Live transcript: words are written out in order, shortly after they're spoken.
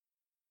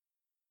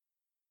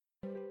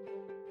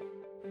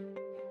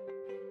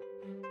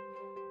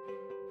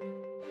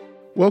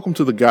Welcome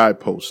to the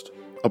GuidePost,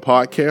 a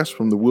podcast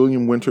from the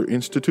William Winter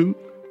Institute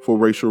for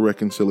Racial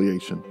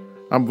Reconciliation.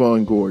 I'm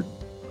Vaughn Gordon.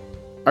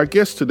 Our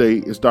guest today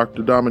is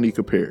Dr.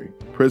 Dominika Parry,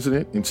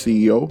 President and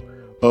CEO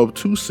of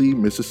 2C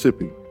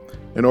Mississippi,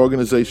 an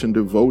organization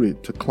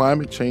devoted to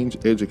climate change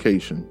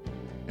education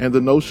and the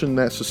notion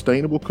that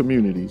sustainable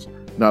communities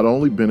not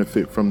only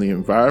benefit from the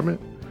environment,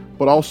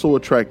 but also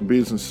attract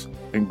business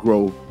and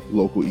grow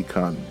local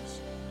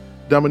economies.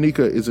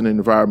 Dominika is an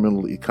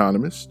environmental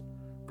economist,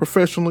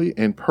 professionally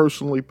and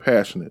personally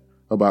passionate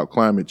about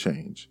climate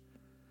change.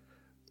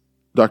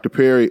 Dr.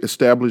 Parry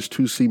established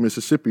 2C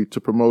Mississippi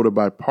to promote a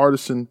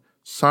bipartisan,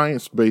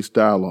 science-based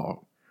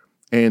dialogue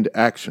and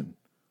action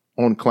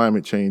on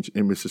climate change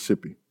in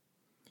Mississippi.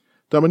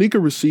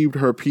 Dominika received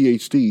her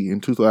PhD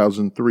in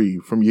 2003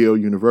 from Yale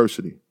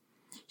University.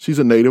 She's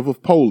a native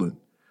of Poland,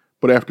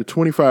 but after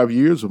 25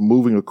 years of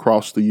moving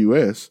across the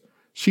U.S.,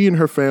 she and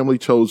her family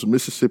chose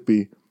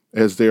Mississippi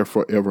as their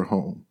forever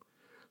home.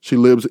 She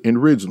lives in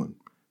Ridgeland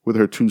with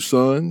her 2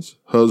 sons,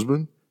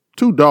 husband,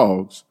 2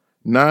 dogs,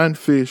 9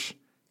 fish,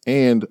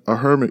 and a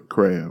hermit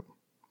crab,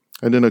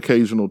 and an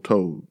occasional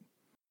toad.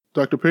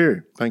 Dr.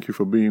 Parry, thank you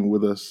for being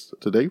with us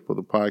today for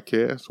the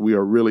podcast. We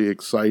are really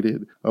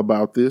excited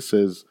about this.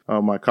 As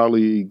my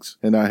colleagues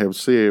and I have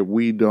said,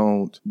 we're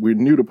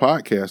new to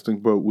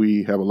podcasting, but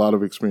we have a lot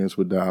of experience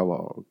with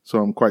dialogue.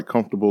 So I'm quite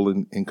comfortable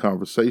in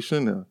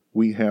conversation.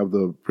 We have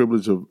the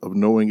privilege of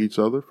knowing each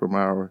other from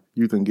our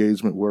youth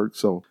engagement work.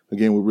 So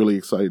again, we're really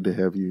excited to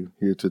have you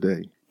here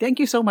today. Thank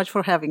you so much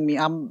for having me.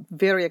 I'm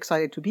very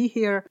excited to be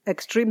here.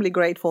 Extremely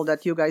grateful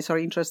that you guys are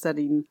interested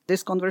in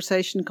this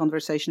conversation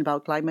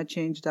about climate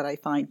change that I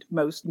find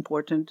most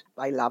important.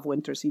 I love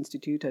Winters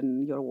Institute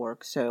and your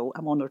work, so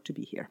I'm honored to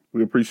be here.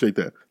 We appreciate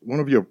that. One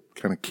of your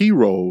kind of key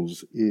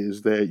roles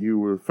is that you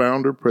were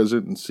founder,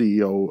 president, and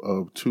CEO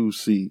of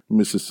 2C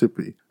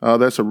Mississippi.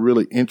 That's a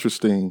really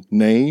interesting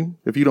name.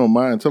 If you don't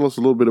mind, tell us a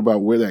little bit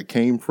about where that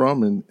came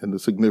from and the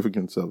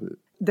significance of it.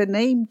 The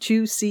name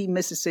 2C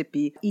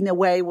Mississippi, in a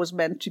way, was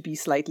meant to be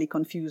slightly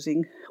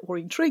confusing or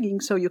intriguing,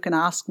 so you can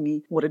ask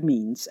me what it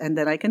means. And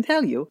then I can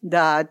tell you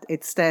that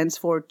it stands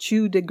for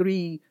 2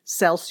 degrees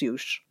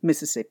Celsius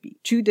Mississippi.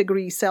 2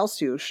 degrees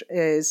Celsius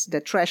is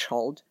the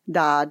threshold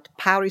that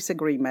Paris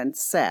Agreement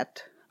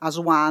set as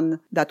one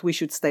that we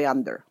should stay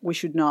under. We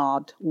should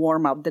not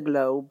warm up the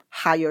globe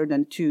higher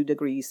than 2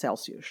 degrees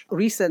Celsius.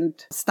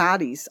 Recent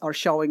studies are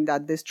showing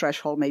that this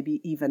threshold may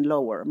be even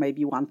lower,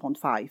 maybe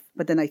 1.5.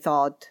 But then I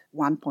thought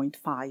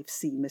 1.5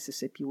 C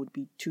Mississippi would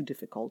be too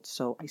difficult,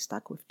 so I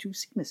stuck with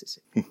 2C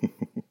Mississippi.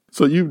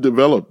 So you've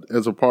developed,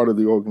 as a part of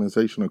the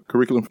organization, a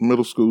curriculum for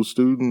middle school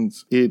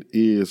students. It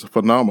is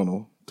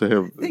phenomenal to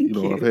have,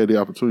 I've had the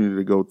opportunity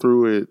to go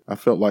through it. I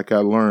felt like I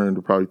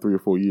learned probably 3 or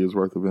 4 years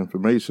worth of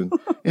information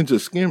in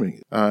just skimming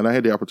it. And I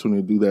had the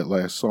opportunity to do that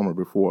last summer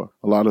before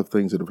a lot of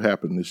things that have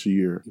happened this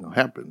year,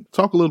 happened.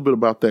 Talk a little bit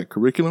about that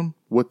curriculum,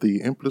 what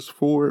the impetus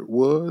for it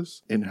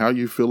was, and how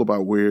you feel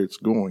about where it's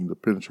going, the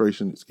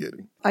penetration it's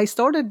getting. I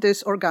started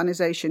this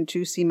organization,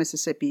 2C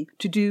Mississippi,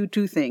 to do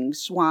 2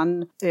 things.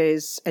 One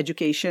is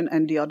education,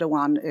 and the other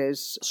one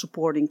is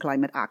supporting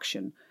climate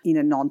action in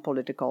a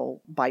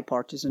non-political,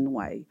 bipartisan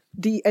way.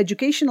 The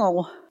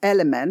educational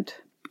element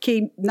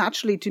came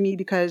naturally to me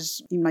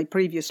because in my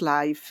previous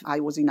life, I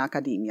was in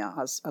academia.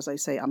 As I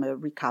say, I'm a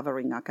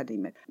recovering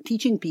academic.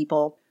 Teaching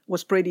people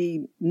was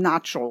pretty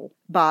natural,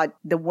 but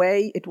the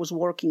way it was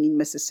working in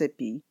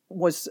Mississippi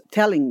was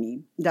telling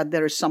me that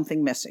there is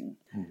something missing.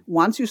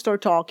 Once you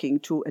start talking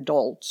to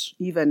adults,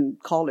 even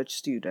college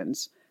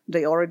students,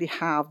 they already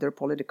have their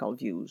political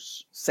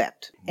views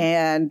set.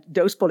 And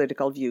those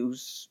political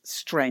views,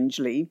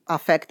 strangely,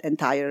 affect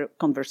entire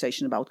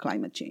conversation about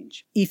climate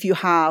change. If you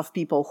have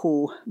people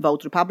who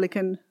vote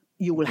Republican,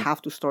 you will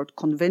have to start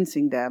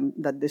convincing them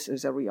that this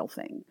is a real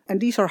thing.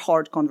 And these are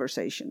hard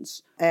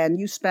conversations. And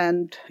you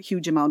spend a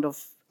huge amount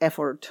of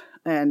effort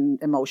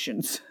and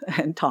emotions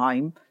and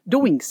time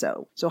doing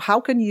so. So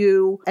how can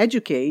you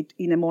educate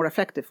in a more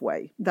effective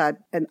way that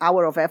an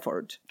hour of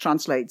effort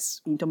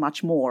translates into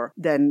much more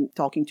than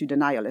talking to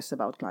denialists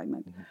about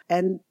climate?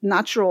 And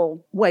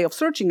natural way of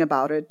searching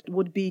about it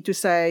would be to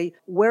say,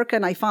 where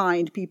can I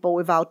find people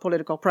without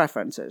political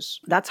preferences?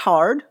 That's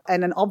hard.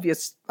 And an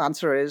obvious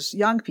answer is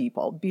young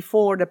people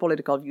before the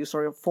political views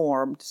are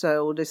formed.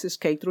 So this is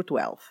K through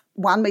 12.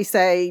 One may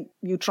say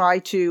you try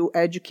to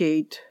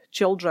educate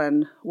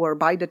children where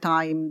by the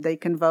time they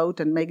can vote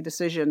and make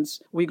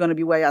decisions, we're going to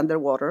be way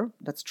underwater.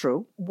 That's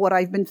true. What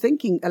I've been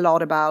thinking a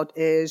lot about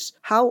is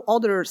how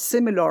other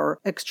similar,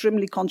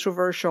 extremely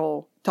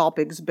controversial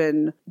topics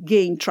been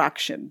gain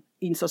traction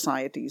in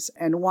societies.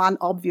 And one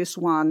obvious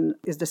one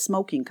is the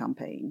smoking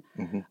campaign.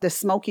 The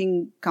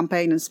smoking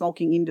campaign and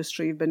smoking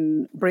industry have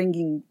been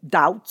bringing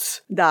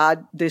doubts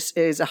that this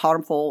is a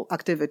harmful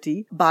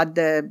activity. But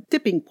the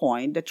tipping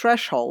point, the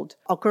threshold,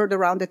 occurred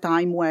around the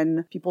time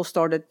when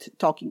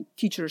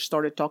teachers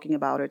started talking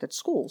about it at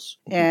schools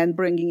and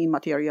bringing in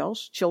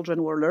materials.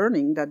 Children were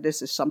learning that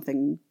this is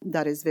something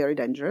that is very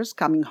dangerous,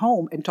 coming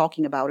home and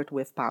talking about it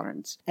with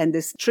parents. And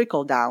this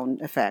trickle-down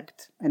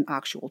effect, an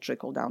actual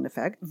trickle-down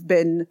effect,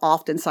 been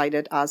often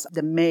cited as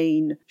the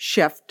main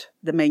shift,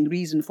 the main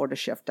reason for the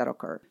shift that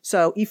occurred.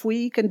 So if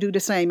we can do the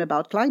same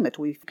about climate,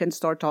 we can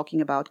start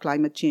talking about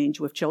climate change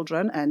with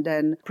children and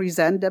then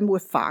present them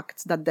with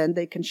facts that then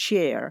they can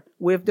share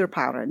with their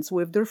parents,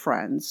 with their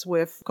friends,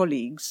 with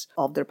colleagues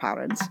of their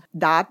parents.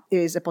 That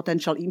is a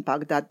potential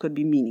impact that could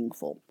be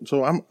meaningful.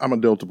 So I'm a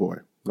Delta boy,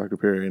 Dr.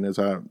 Parry, and as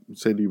I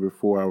said to you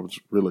before, I was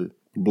really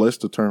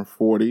blessed to turn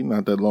 40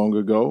 not that long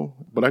ago,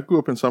 but I grew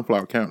up in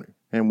Sunflower County.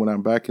 And when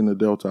I'm back in the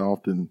Delta, I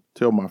often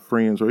tell my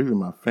friends or even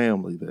my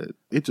family that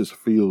it just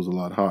feels a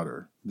lot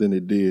hotter than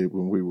it did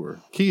when we were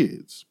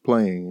kids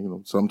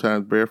playing,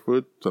 sometimes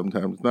barefoot,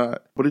 sometimes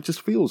not. But it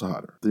just feels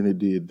hotter than it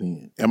did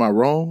then. Am I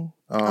wrong?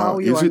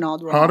 You are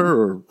not wrong.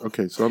 Hotter?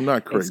 Okay, so I'm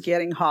not crazy. It's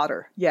getting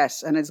hotter,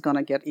 yes, and it's going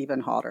to get even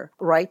hotter.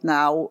 Right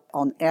now,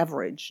 on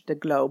average, the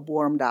globe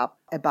warmed up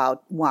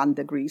about 1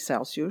 degree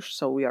Celsius,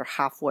 so we are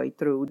halfway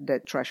through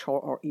the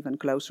threshold or even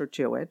closer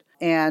to it.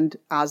 And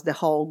as the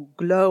whole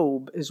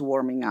globe is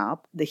warming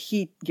up, the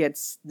heat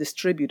gets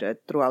distributed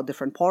throughout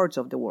different parts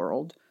of the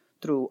world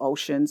through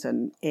oceans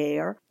and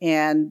air,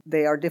 and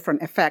there are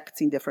different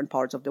effects in different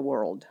parts of the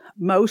world.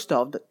 Most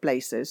of the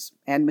places,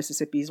 and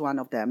Mississippi is one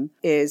of them,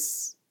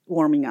 is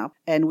warming up,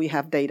 and we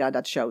have data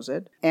that shows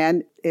it,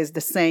 and is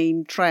the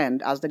same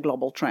trend as the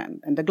global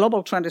trend. And the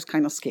global trend is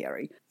kind of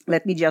scary.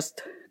 Let me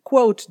just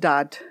quote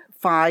that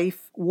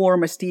 5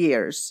 warmest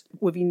years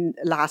within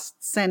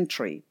last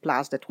century,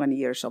 plus the 20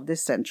 years of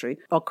this century,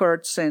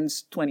 occurred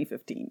since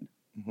 2015.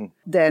 Mm-hmm.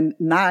 Then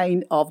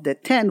 9 of the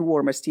 10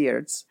 warmest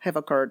years have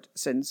occurred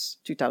since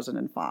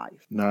 2005.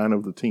 9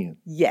 of the 10?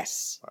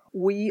 Yes. Wow.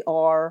 We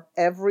are,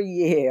 every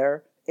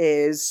year,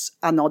 is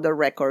another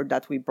record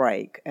that we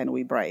break and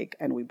we break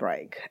and we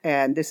break.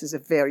 And this is a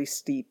very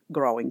steep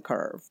growing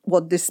curve.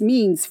 What this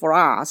means for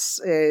us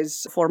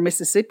is, for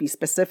Mississippi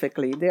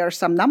specifically, there are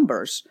some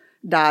numbers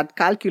that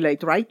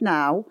calculate right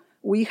now.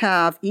 We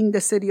have in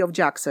the city of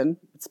Jackson,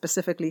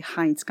 specifically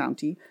Hinds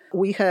County,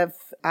 we have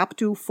up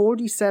to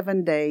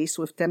 47 days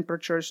with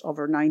temperatures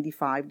over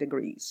 95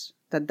 degrees.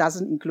 That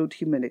doesn't include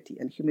humidity,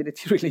 and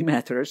humidity really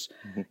matters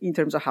in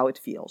terms of how it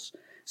feels.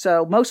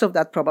 So most of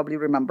that probably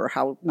remember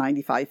how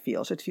 95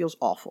 feels. It feels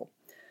awful.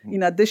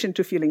 In addition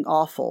to feeling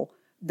awful,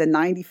 the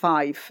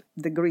 95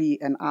 degree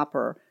and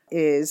upper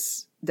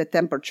is the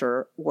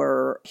temperature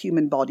where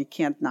human body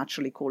can't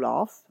naturally cool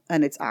off,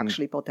 and it's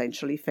actually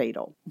potentially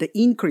fatal. The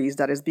increase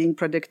that is being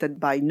predicted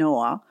by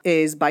NOAA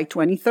is by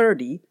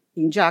 2030,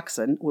 in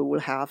Jackson, we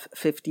will have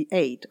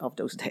 58 of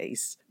those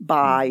days.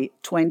 By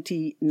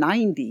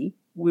 2090,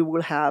 we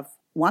will have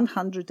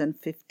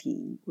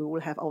 115. We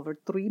will have over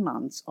 3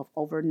 months of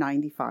over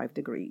 95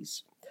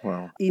 degrees.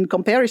 Wow. In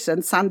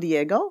comparison, San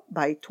Diego,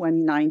 by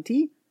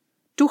 2090,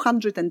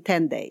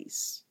 210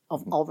 days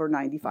of over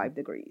 95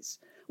 degrees.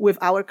 With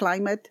our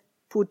climate,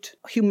 put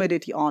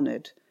humidity on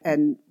it,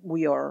 and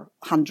we are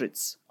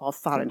hundreds of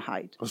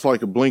Fahrenheit. It's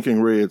like a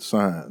blinking red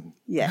sign.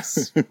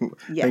 Yes.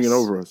 Hanging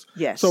over us.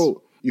 Yes.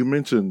 So you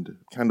mentioned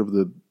kind of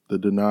the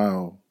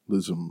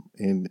denialism.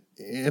 And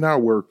in our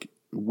work,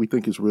 we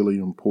think it's really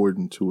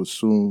important to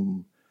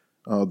assume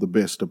the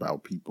best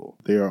about people.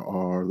 The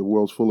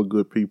world's full of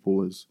good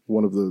people is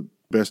one of the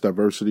best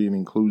diversity and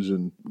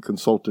inclusion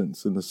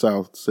consultants in the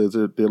South says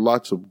that there are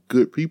lots of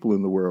good people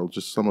in the world,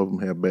 just some of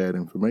them have bad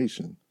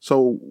information.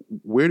 So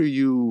where do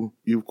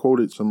you've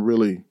quoted some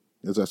really,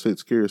 as I said,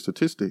 scary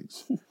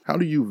statistics. How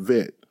do you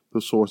vet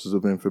the sources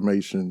of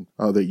information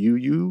that you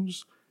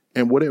use?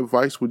 And what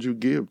advice would you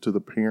give to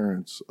the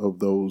parents of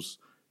those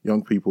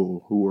young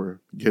people who are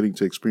getting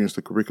to experience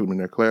the curriculum in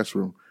their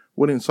classroom?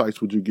 What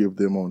insights would you give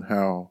them on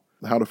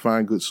how to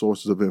find good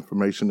sources of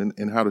information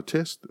and how to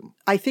test them?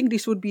 I think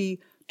this would be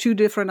 2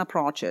 different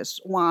approaches.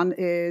 One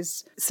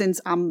is,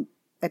 since I'm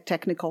a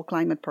technical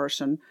climate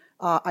person,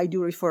 I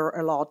do refer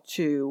a lot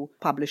to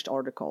published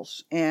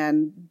articles.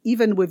 And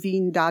even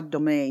within that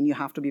domain, you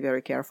have to be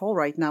very careful.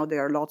 Right now,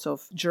 there are lots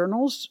of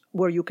journals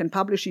where you can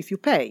publish if you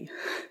pay.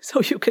 So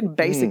you can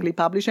basically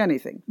publish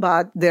anything.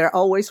 But there are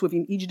always,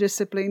 within each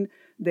discipline,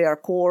 there are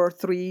core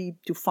 3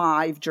 to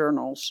 5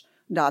 journals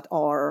that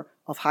are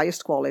of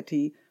highest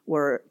quality,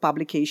 where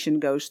publication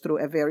goes through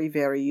a very,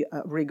 very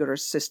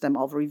rigorous system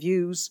of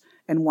reviews.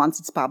 And once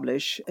it's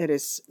published, it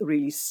is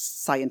really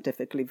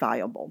scientifically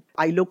viable.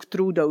 I look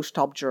through those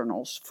top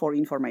journals for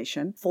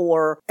information.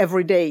 For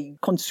everyday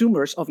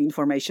consumers of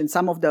information,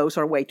 some of those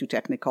are way too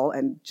technical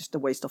and just a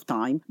waste of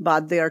time.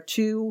 But there are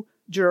 2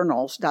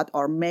 journals that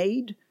are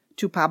made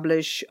to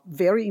publish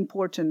very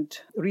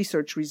important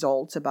research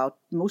results about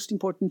most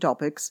important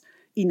topics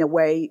in a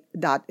way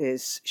that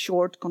is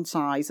short,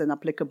 concise, and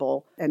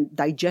applicable and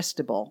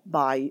digestible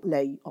by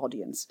lay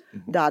audience.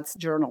 That's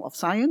Journal of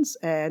Science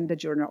and the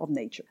Journal of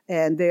Nature.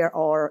 And there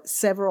are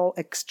several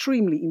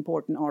extremely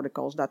important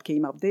articles that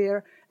came up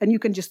there, and you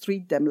can just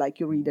read them like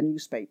you read a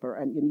newspaper,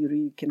 and you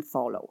really can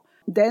follow.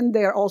 Then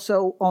there are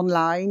also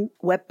online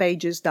web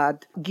pages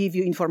that give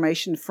you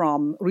information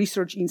from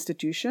research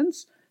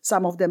institutions.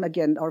 Some of them,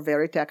 again, are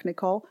very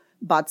technical,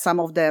 but some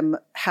of them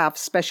have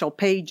special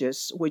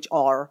pages which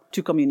are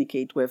to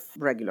communicate with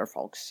regular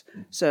folks.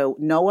 So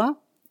NOAA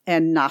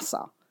and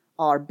NASA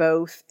are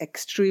both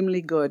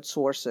extremely good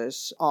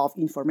sources of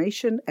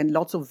information and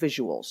lots of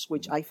visuals,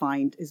 which I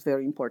find is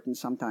very important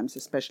sometimes,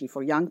 especially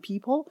for young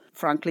people.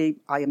 Frankly,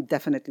 I am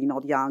definitely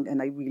not young,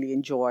 and I really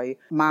enjoy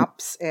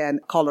maps and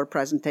color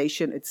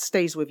presentation. It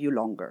stays with you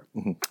longer.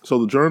 Mm-hmm. So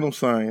the Journal of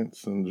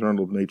Science and the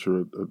Journal of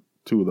Nature are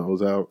two of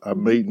those. I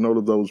made note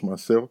of those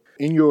myself.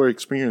 In your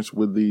experience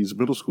with these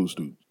middle school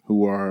students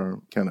who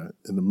are kind of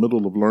in the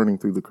middle of learning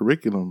through the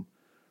curriculum,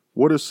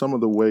 what are some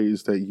of the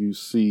ways that you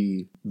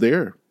see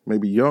their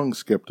maybe young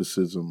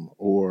skepticism,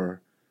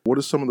 or what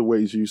are some of the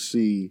ways you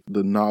see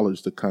the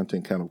knowledge, the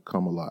content kind of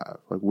come alive?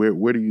 Like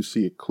where do you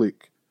see it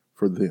click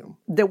for them?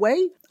 The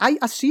way I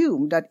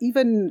assume that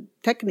even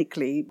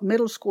technically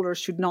middle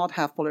schoolers should not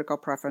have political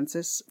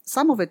preferences.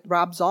 Some of it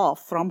rubs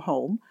off from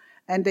home,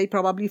 and they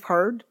probably have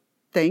heard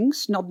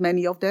things, not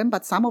many of them,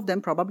 but some of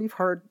them probably have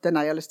heard the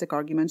nihilistic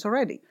arguments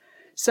already.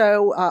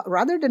 So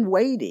rather than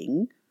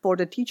waiting for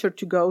the teacher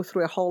to go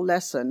through a whole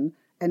lesson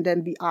and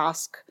then be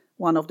asked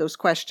one of those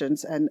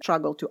questions and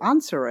struggle to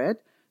answer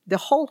it, the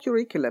whole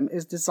curriculum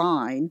is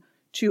designed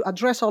to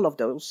address all of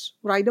those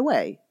right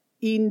away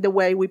in the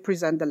way we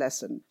present the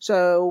lesson.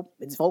 So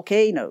it's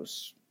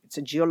volcanoes, it's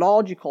a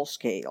geological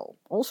scale,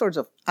 all sorts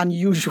of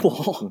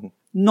unusual,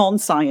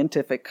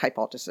 non-scientific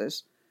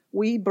hypotheses.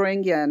 We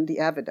bring in the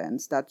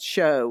evidence that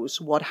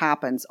shows what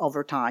happens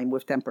over time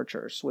with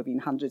temperatures within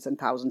hundreds and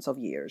thousands of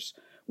years.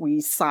 We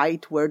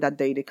cite where that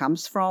data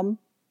comes from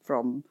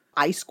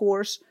ice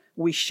cores.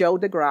 We show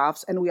the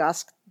graphs, and we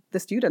ask the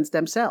students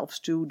themselves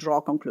to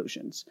draw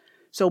conclusions.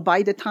 So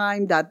by the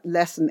time that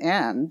lesson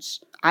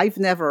ends, I've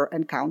never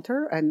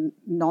encountered, and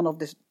none of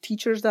the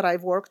teachers that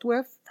I've worked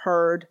with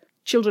heard,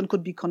 children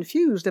could be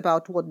confused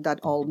about what that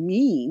all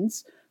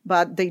means,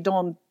 but they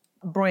don't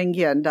bring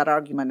in that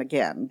argument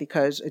again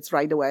because it's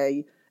right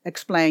away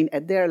explained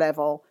at their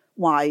level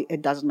why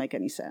it doesn't make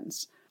any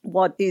sense.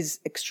 What is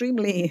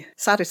extremely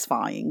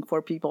satisfying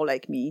for people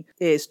like me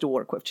is to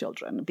work with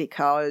children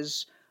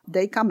because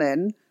they come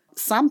in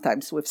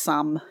sometimes with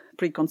some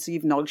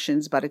preconceived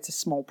notions, but it's a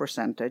small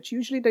percentage.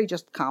 Usually they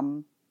just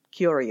come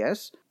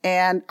curious.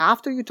 And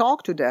after you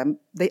talk to them,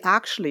 they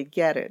actually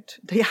get it.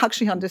 They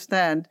actually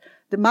understand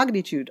the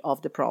magnitude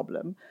of the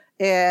problem.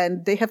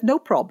 And they have no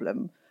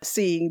problem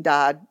seeing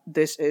that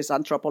this is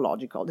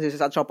anthropological, this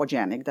is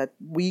anthropogenic, that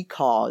we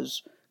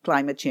cause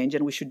climate change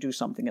and we should do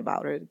something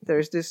about it.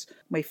 There's this,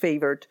 my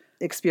favorite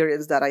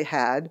experience that I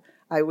had.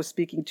 I was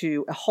speaking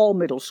to a whole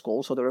middle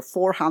school, so there were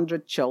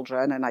 400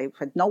 children, and I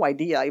had no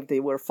idea if they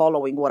were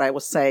following what I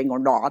was saying or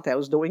not. I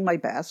was doing my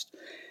best.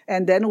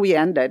 And then we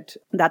ended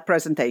that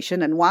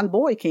presentation, and one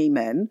boy came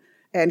in,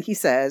 and he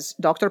says,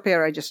 Dr.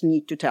 Parry, I just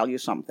need to tell you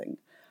something.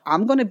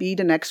 I'm going to be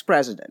the next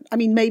president. I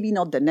mean, maybe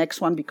not the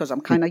next one because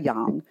I'm kind of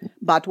young,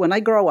 but when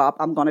I grow up,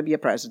 I'm going to be a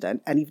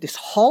president. And if this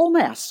whole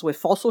mess with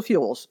fossil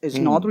fuels is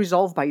not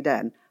resolved by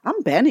then, I'm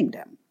banning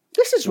them.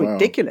 This is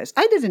ridiculous.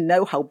 I didn't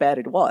know how bad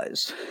it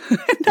was.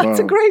 That's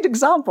a great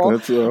example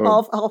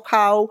of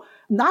how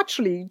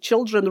naturally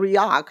children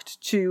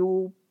react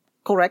to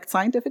correct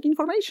scientific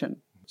information.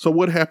 So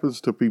what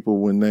happens to people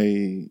when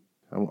they,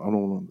 I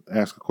don't want to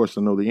ask a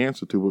question I know the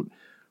answer to, but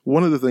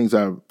one of the things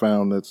I've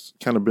found that's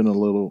kind of been a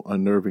little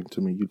unnerving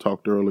to me, you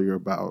talked earlier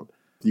about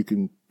you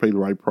can pay the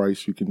right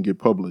price, you can get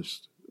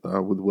published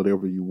with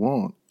whatever you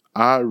want.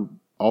 I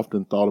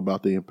often thought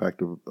about the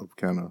impact of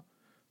kind of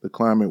the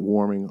climate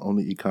warming on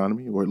the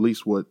economy, or at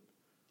least what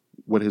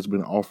has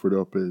been offered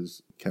up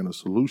as kind of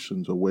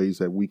solutions or ways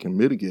that we can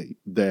mitigate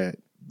that.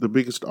 The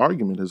biggest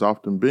argument has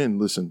often been,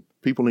 listen,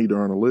 people need to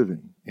earn a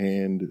living.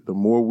 And the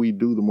more we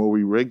do, the more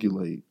we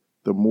regulate,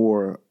 the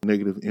more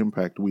negative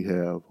impact we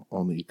have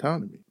on the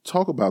economy.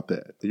 Talk about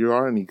that. You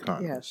are an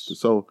economist. Yes.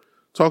 So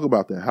talk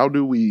about that. How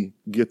do we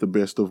get the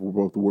best of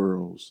both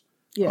worlds?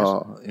 Yes.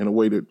 In a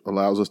way that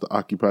allows us to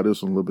occupy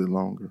this one a little bit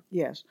longer.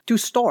 Yes. To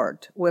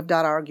start with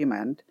that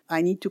argument,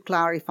 I need to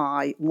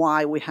clarify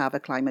why we have a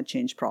climate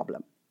change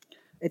problem.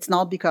 It's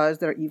not because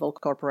there are evil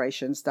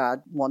corporations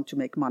that want to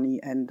make money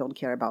and don't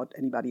care about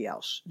anybody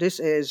else. This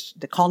is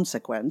the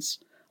consequence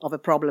of a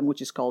problem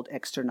which is called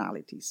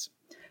externalities.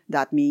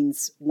 That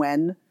means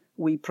when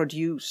we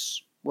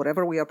produce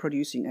whatever we are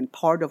producing and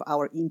part of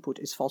our input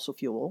is fossil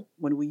fuel,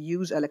 when we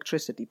use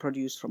electricity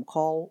produced from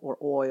coal or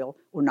oil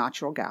or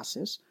natural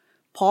gases,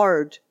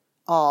 part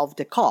of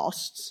the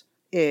costs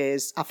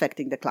is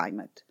affecting the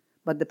climate,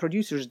 but the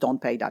producers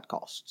don't pay that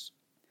costs.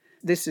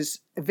 This is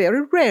a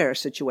very rare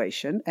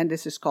situation, and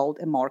this is called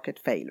a market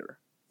failure.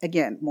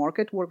 Again,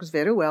 market works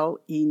very well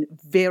in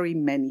very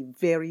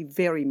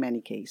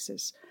many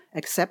cases,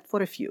 except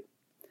for a few.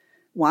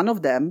 One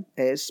of them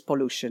is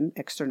pollution,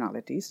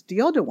 externalities.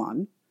 The other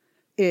one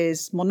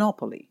is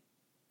monopoly.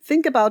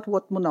 Think about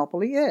what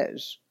monopoly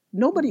is.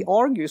 Nobody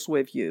argues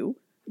with you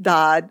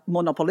that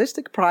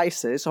monopolistic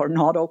prices are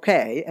not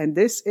okay, and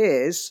this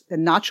is a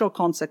natural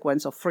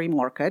consequence of free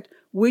market,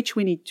 which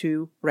we need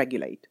to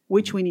regulate,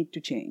 which we need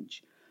to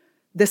change.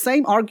 The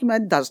same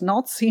argument does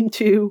not seem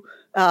to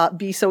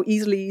be so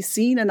easily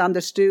seen and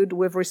understood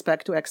with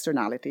respect to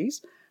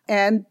externalities,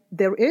 and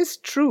there is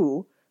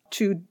true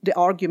to the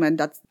argument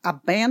that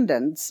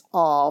abundance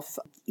of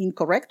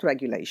incorrect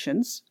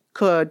regulations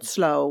could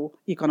slow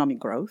economic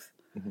growth,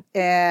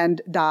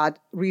 and that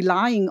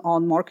relying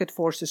on market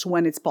forces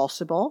when it's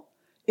possible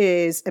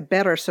is a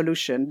better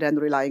solution than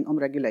relying on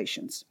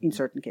regulations in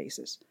certain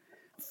cases.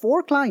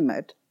 For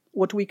climate,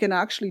 what we can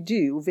actually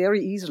do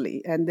very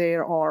easily, and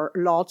there are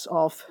lots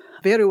of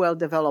very well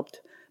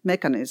developed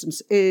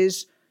mechanisms,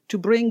 is to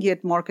bring in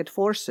market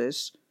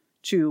forces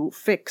to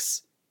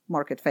fix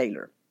market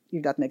failure,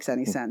 if that makes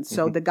any sense.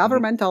 So the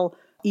governmental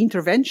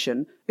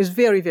intervention is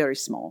very, very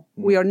small.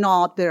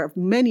 There are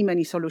many,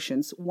 many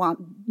solutions.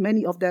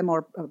 Many of them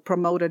are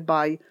promoted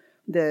by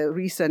the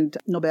recent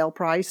Nobel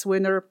Prize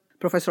winner,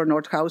 Professor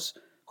Nordhaus,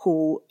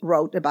 who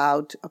wrote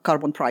about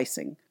carbon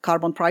pricing.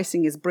 Carbon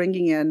pricing is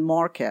bringing in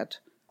market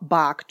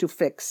back to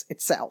fix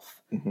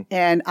itself.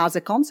 And as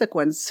a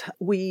consequence,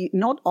 we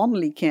not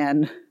only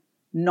can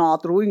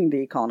not ruin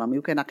the economy,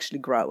 we can actually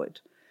grow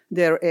it.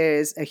 There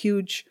is a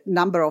huge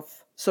number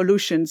of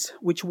solutions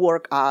which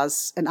work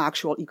as an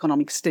actual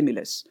economic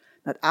stimulus.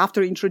 That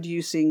after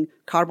introducing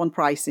carbon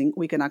pricing,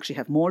 we can actually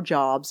have more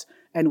jobs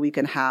and we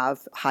can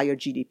have higher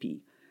GDP.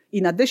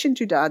 In addition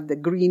to that, the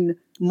green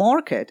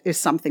market is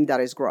something that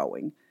is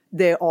growing.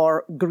 There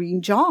are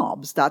green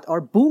jobs that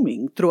are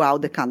booming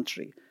throughout the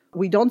country.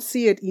 We don't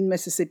see it in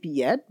Mississippi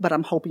yet, but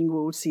I'm hoping we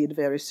will see it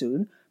very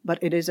soon. But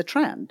it is a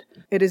trend.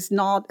 It is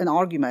not an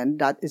argument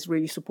that is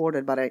really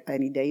supported by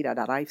any data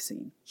that I've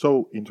seen.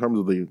 So in terms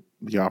of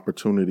the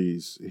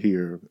opportunities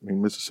here, I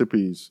mean,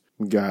 Mississippi's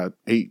got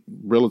 8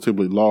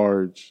 relatively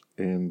large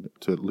and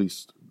to at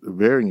least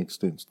varying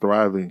extents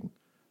thriving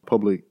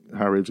public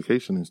higher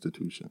education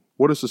institution.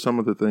 What are some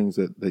of the things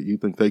that you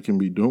think they can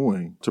be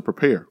doing to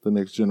prepare the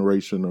next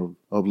generation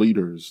of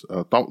leaders,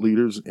 thought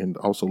leaders, and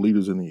also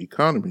leaders in the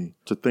economy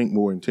to think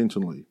more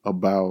intentionally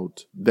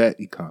about that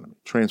economy,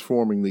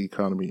 transforming the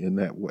economy in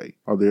that way?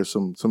 Are there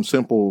some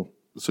simple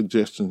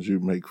suggestions you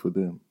make for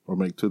them or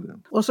make to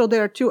them? Well, so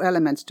there are 2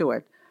 elements to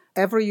it.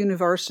 Every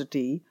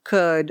university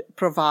could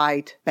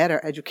provide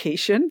better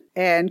education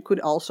and could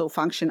also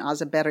function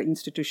as a better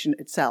institution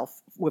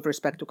itself with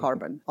respect to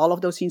carbon. All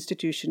of those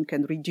institutions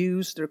can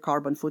reduce their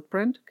carbon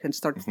footprint, can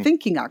start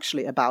thinking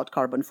actually about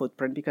carbon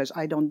footprint, because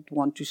I don't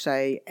want to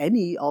say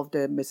any of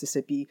the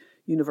Mississippi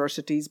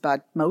universities,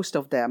 but most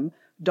of them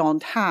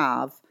don't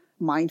have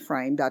mind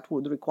frame that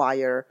would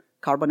require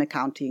carbon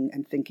accounting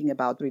and thinking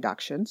about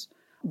reductions.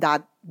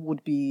 That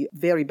would be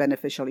very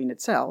beneficial in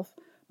itself.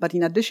 But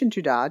in addition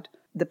to that,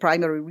 the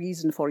primary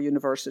reason for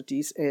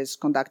universities is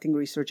conducting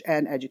research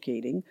and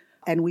educating.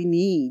 And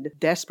we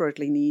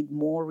desperately need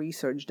more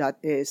research that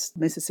is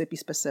Mississippi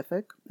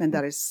specific and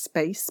that is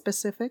space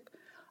specific.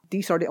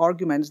 These are the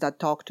arguments that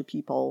talk to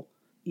people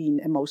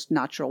in a most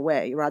natural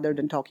way, rather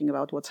than talking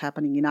about what's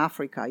happening in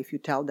Africa. If you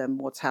tell them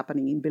what's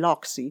happening in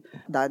Biloxi,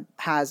 that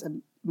has a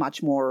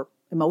much more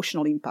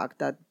emotional impact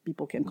that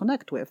people can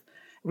connect with.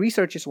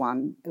 Research is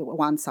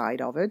one side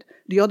of it.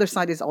 The other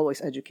side is always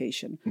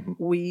education.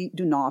 We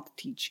do not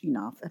teach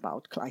enough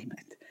about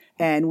climate,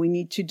 and we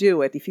need to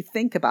do it. If you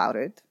think about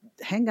it,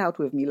 hang out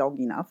with me long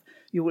enough,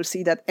 you will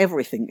see that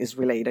everything is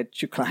related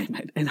to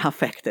climate and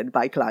affected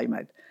by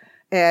climate.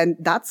 And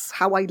that's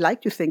how I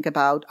like to think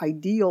about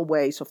ideal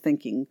ways of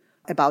thinking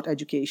about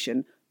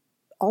education.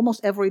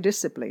 Almost every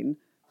discipline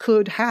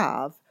could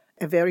have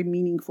a very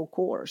meaningful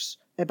course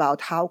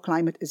about how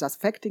climate is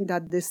affecting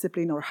that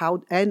discipline, or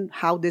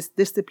how this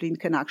discipline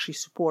can actually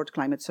support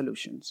climate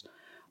solutions.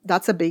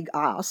 That's a big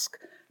ask,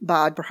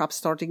 but perhaps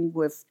starting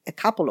with a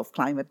couple of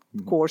climate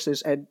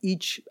courses at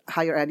each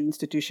higher ed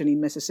institution in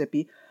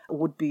Mississippi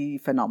would be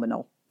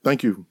phenomenal.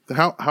 Thank you.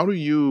 How do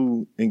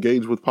you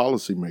engage with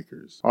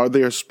policymakers? Are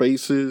there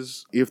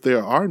spaces? If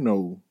there are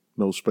no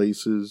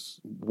spaces,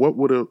 what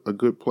would a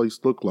good place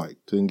look like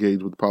to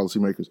engage with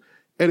policymakers?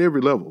 At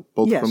every level,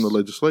 both from the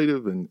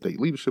legislative and state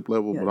leadership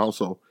level, but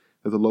also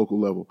at the local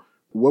level.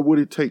 What would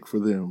it take for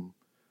them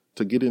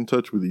to get in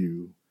touch with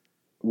you?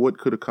 What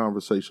could a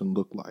conversation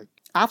look like?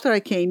 After I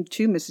came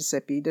to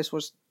Mississippi, this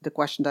was the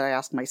question that I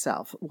asked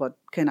myself. What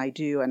can I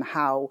do, and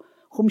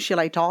whom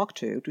shall I talk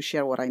to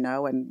share what I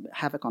know and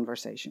have a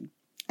conversation?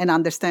 And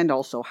understand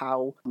also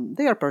how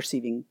they are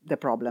perceiving the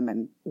problem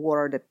and what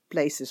are the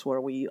places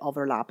where we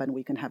overlap and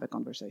we can have a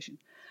conversation.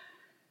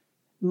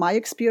 My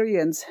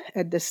experience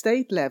at the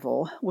state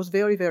level was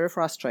very, very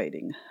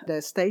frustrating.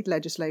 The state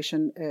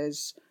legislation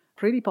is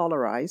pretty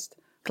polarized.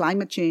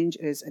 Climate change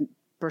is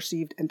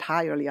perceived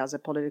entirely as a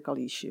political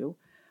issue.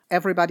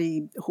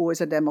 Everybody who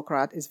is a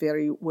Democrat is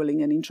very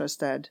willing and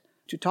interested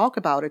to talk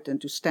about it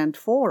and to stand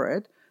for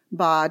it.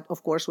 But,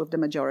 of course, with the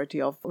majority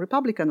of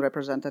Republican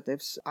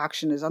representatives,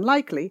 action is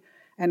unlikely,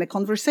 and a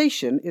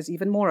conversation is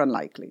even more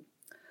unlikely.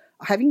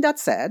 Having that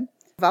said,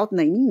 without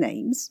naming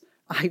names,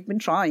 I've been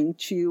trying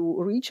to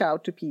reach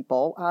out to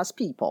people as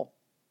people.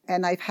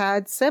 And I've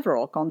had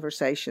several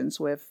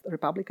conversations with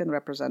Republican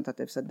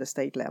representatives at the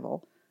state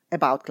level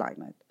about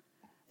climate.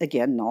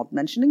 Again, not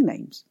mentioning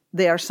names.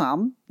 There are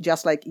some,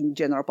 just like in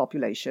general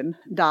population,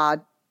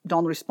 that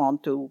don't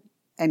respond to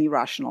any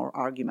rational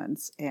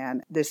arguments.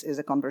 And this is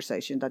a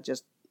conversation that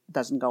just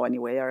doesn't go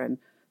anywhere and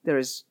there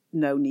is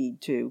no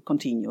need to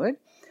continue it.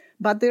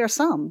 But there are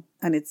some,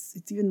 and it's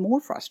even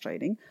more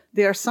frustrating,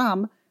 there are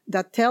some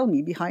that tell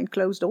me behind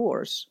closed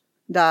doors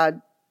that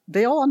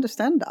they all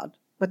understand that,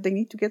 but they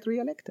need to get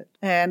reelected.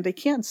 And they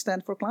can't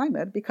stand for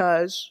climate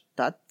because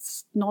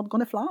that's not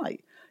going to fly.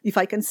 If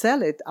I can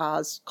sell it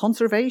as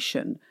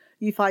conservation,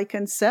 if I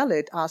can sell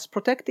it as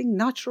protecting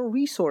natural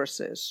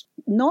resources,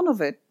 none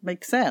of it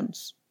makes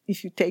sense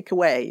if you take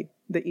away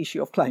the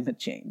issue of climate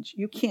change.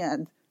 You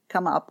can't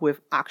come up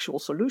with actual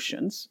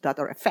solutions that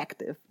are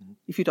effective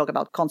if you talk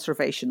about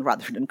conservation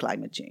rather than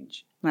climate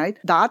change, right?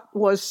 That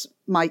was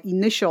my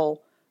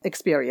initial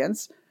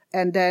experience.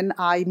 And then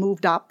I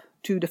moved up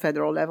to the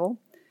federal level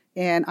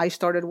and I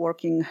started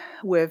working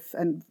with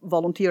and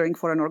volunteering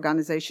for an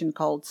organization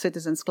called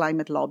Citizens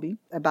Climate Lobby.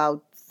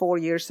 About 4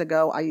 years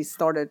ago, I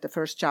started the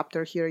first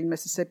chapter here in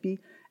Mississippi,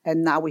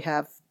 and now we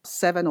have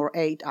 7 or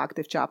 8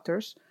 active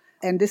chapters.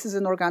 And this is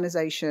an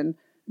organization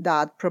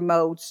that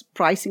promotes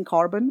pricing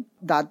carbon,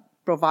 that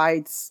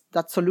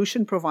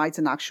solution provides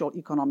an actual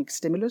economic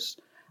stimulus.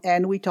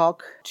 And we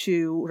talk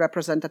to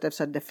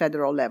representatives at the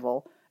federal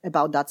level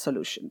about that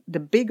solution. The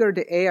bigger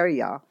the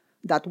area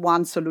that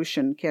one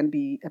solution can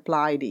be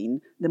applied in,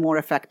 the more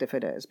effective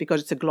it is,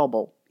 because it's a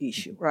global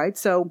issue, right?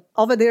 So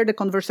over there, the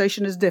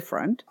conversation is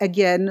different.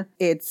 Again,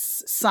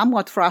 it's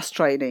somewhat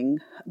frustrating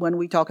when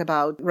we talk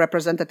about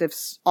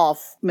representatives of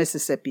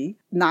Mississippi.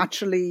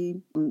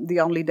 Naturally,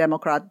 the only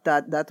Democrat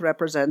that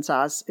represents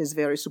us is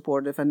very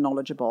supportive and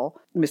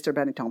knowledgeable, Mr.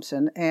 Benny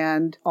Thompson.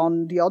 And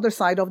on the other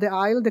side of the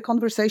aisle, the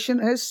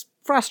conversation is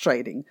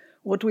frustrating.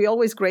 What we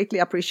always greatly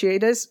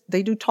appreciate is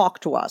they do talk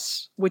to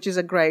us, which is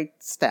a great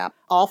step.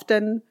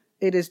 Often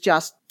it is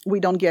just we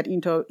don't get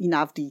into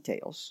enough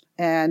details.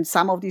 And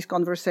some of these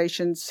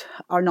conversations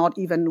are not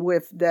even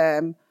with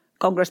the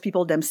Congress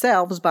people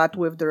themselves, but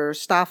with their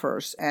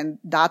staffers. And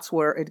that's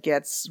where it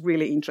gets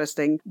really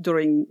interesting.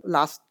 During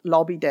last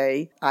lobby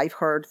day, I've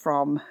heard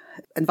from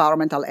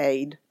environmental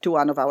aid to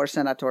one of our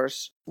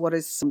senators, what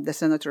is the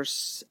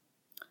senator's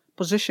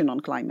position on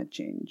climate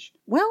change?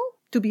 Well,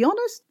 to be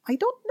honest, I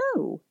don't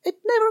know. It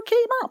never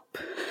came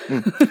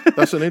up.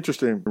 That's an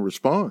interesting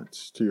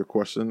response to your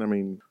question. I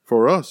mean,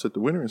 for us at the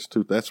Winter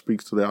Institute, that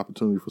speaks to the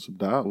opportunity for some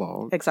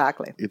dialogue.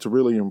 Exactly. It's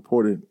really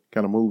important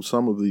kind of move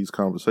some of these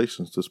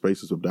conversations to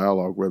spaces of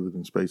dialogue rather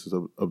than spaces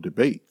of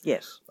debate.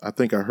 Yes. I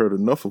think I heard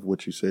enough of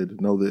what you said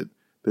to know that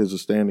there's a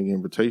standing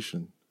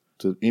invitation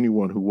to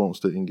anyone who wants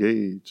to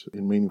engage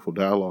in meaningful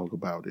dialogue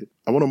about it.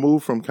 I want to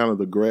move from kind of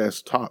the grass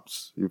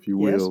tops, if you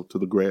will, to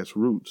the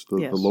grassroots,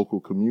 the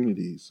local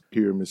communities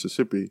here in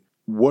Mississippi.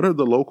 What are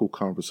the local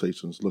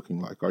conversations looking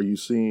like? Are you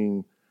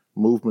seeing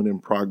movement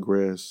and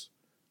progress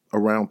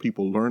around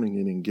people learning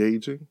and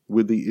engaging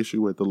with the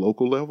issue at the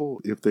local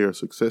level? If there are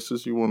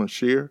successes you want to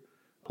share,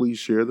 please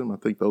share them. I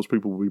think those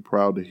people will be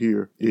proud to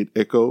hear it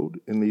echoed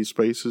in these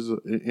spaces.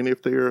 And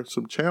if there are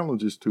some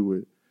challenges to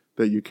it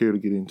that you care to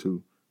get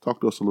into, talk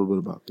to us a little bit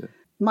about that.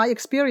 My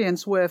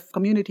experience with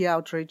community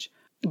outreach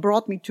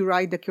brought me to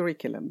write the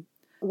curriculum.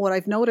 What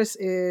I've noticed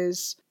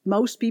is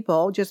most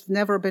people just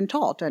never been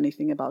taught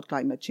anything about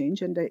climate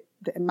change, and the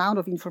amount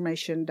of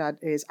information that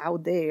is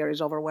out there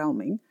is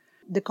overwhelming.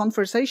 The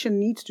conversation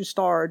needs to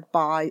start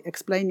by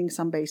explaining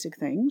some basic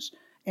things.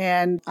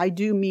 And I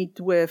do meet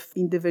with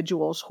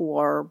individuals who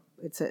are,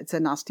 it's a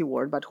nasty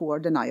word, but who are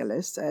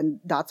denialists.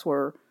 And that's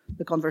where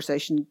the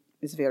conversation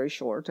is very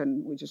short,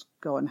 and we just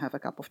go and have a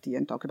cup of tea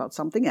and talk about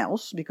something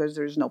else because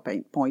there's no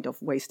point of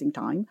wasting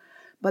time.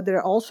 But there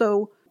are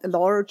also a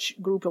large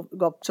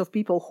groups of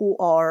people who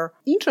are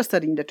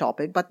interested in the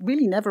topic, but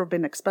really never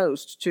been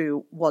exposed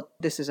to what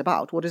this is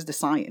about. What is the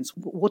science?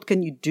 What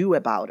can you do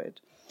about it?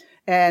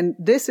 And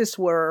this is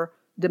where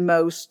the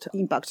most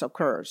impacts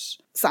occurs.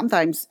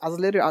 Sometimes as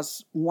little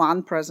as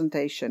one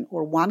presentation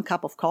or one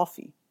cup of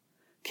coffee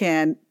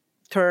can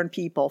turn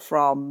people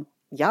from,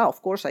 yeah,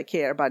 of course I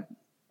care, but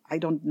I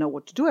don't know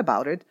what to do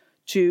about it,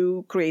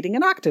 to creating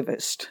an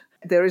activist.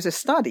 There is a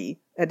study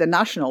at the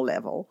national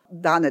level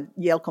done at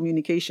Yale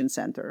Communication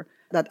Center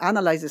that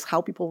analyzes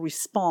how people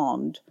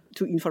respond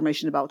to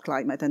information about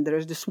climate. And there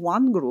is this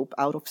one group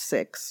out of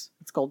 6.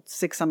 It's called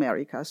 6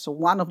 Americas. So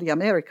one of the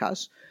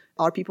Americas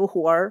are people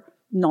who are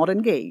not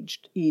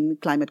engaged in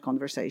climate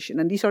conversation.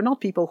 And these are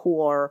not people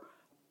who are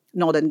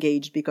not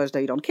engaged because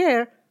they don't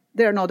care.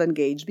 They're not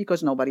engaged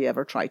because nobody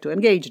ever tried to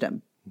engage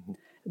them. Mm-hmm.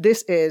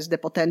 This is the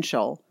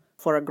potential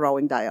for a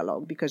growing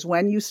dialogue, because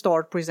when you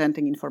start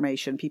presenting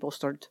information, people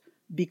start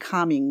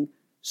becoming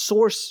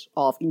source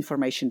of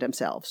information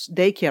themselves.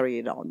 They carry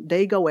it on.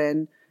 They go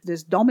in.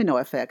 This domino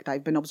effect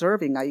I've been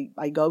observing.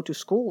 I go to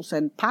schools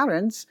and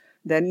parents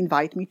then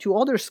invite me to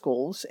other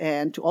schools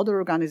and to other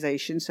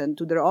organizations and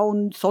to their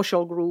own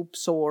social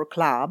groups or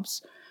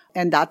clubs.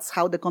 And that's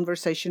how the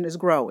conversation is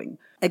growing.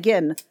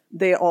 Again,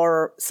 there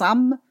are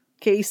some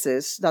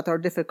cases that are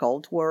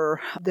difficult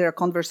where there are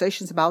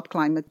conversations about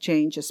climate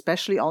change,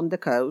 especially on the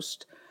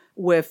coast,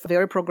 with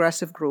very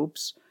progressive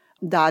groups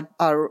that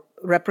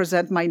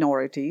represent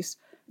minorities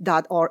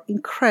that are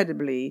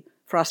incredibly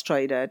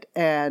frustrated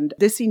and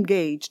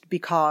disengaged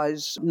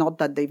because not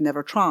that they've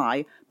never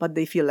tried, but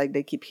they feel like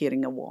they keep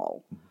hitting a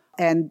wall.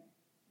 And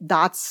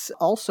that's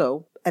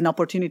also an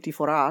opportunity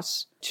for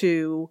us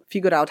to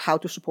figure out how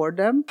to support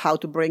them, how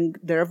to bring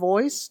their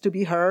voice to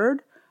be heard,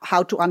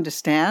 how to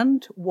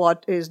understand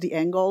what is the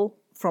angle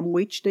from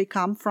which they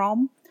come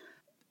from.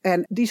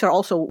 And these are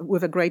also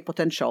with a great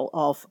potential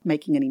of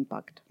making an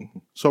impact.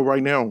 So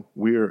right now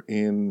we're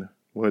in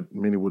what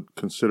many would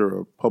consider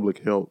a public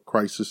health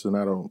crisis, and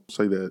I don't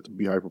say that to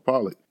be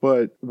hyperbolic.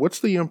 But what's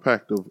the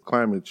impact of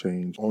climate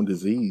change on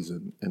disease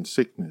and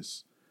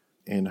sickness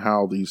and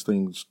how these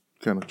things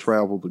kind of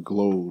travel the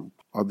globe?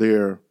 Are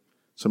there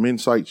some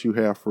insights you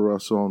have for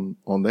us on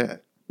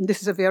that?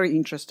 This is a very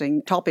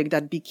interesting topic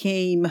that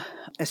became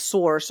a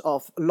source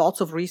of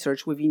lots of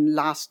research within the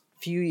last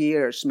few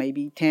years,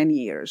 maybe 10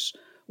 years.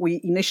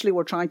 We initially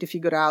were trying to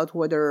figure out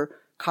whether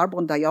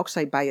carbon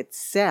dioxide by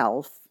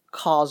itself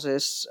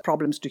causes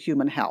problems to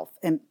human health,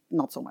 and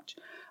not so much.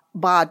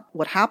 But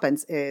what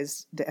happens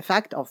is the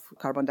effect of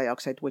carbon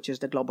dioxide, which is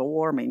the global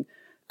warming,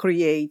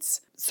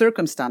 creates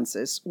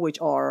circumstances which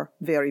are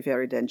very,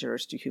 very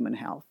dangerous to human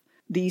health.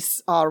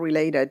 These are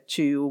related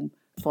to,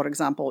 for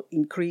example,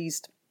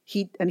 increased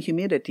heat and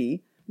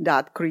humidity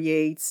that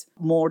creates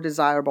more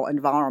desirable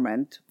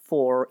environment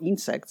for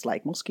insects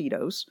like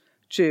mosquitoes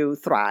to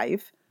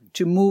thrive,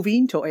 to move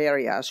into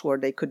areas where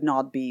they could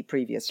not be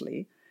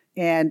previously,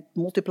 and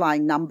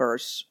multiplying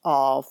numbers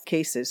of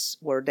cases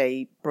where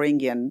they bring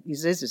in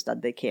diseases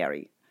that they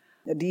carry.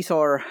 These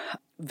are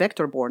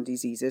vector-borne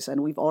diseases,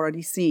 and we've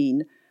already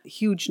seen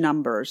huge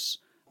numbers,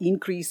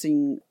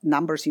 increasing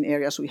numbers in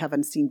areas we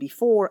haven't seen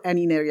before, and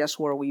in areas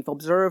where we've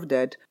observed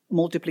it,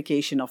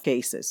 multiplication of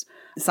cases.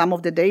 Some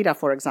of the data,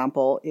 for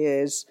example,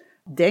 is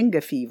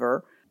dengue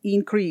fever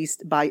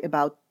increased by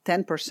about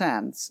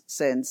 10%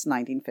 since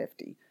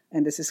 1950.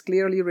 And this is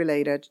clearly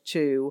related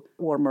to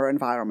warmer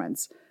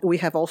environments. We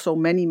have also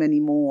many, many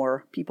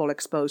more people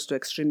exposed to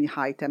extremely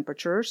high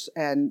temperatures,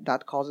 and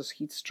that causes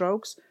heat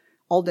strokes.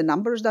 All the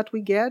numbers that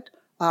we get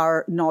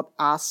are not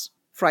as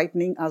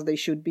frightening as they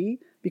should be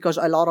because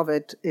a lot of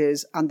it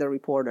is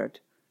underreported.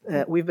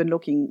 We've been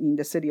looking in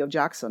the city of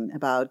Jackson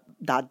about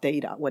that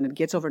data. When it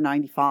gets over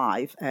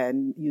 95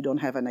 and you don't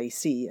have an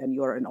AC and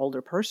you're an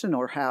older person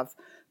or have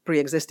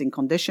pre-existing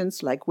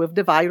conditions like with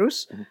the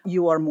virus,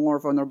 you are more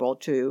vulnerable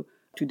to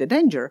the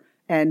danger,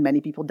 and many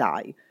people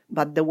die.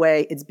 But the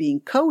way it's being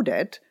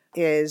coded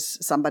is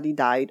somebody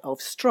died of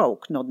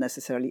stroke, not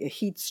necessarily a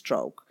heat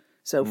stroke.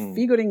 So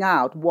figuring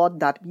out what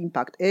that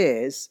impact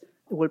is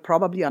will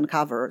probably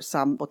uncover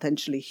some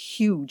potentially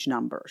huge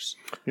numbers.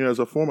 You know, as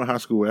a former high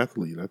school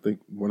athlete, I think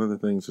one of the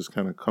things that's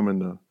kind of come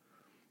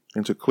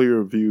into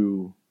clear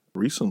view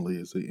recently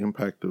is the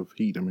impact of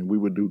heat. I mean, we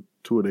would do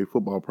two-a-day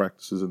football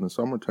practices in the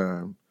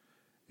summertime,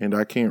 and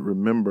I can't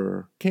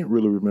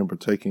really remember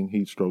taking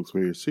heat strokes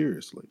very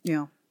seriously.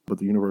 Yeah. But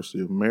the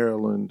University of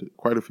Maryland,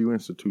 quite a few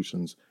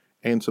institutions,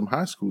 and some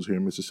high schools here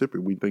in Mississippi,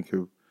 we think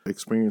have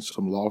experienced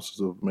some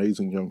losses of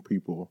amazing young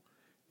people,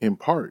 in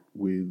part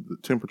with the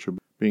temperature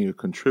being a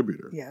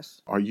contributor.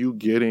 Yes. Are you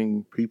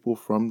getting people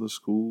from the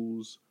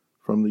schools,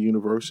 from the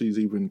universities,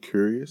 even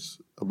curious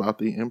about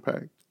the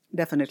impact?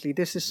 Definitely.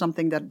 This is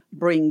something that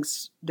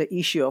brings the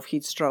issue of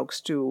heat strokes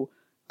to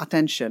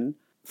attention.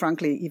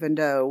 Frankly, even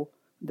though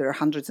there are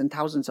hundreds and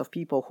thousands of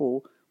people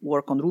who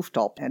work on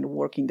rooftop and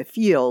work in the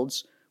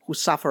fields who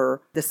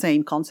suffer the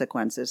same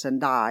consequences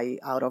and die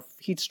out of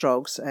heat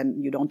strokes,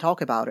 and you don't talk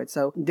about it.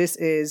 So this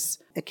is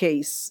a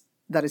case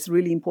that is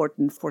really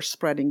important for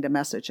spreading the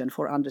message and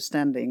for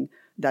understanding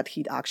that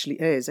heat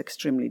actually is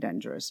extremely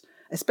dangerous.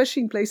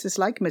 Especially in places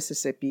like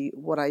Mississippi,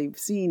 what I've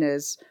seen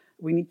is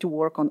we need to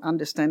work on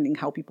understanding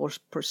how people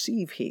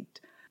perceive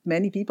heat.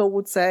 Many people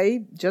would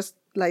say, just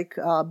like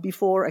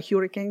before a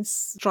hurricane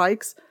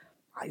strikes,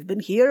 I've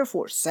been here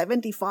for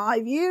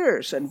 75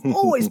 years and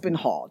always been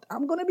hot.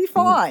 I'm going to be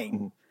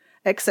fine.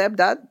 Except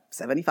that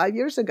 75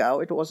 years ago,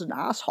 it wasn't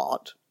as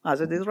hot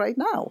as it is right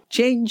now.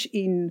 Change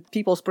in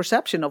people's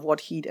perception of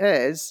what heat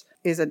is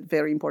a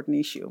very important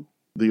issue.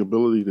 The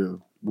ability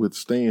to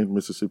withstand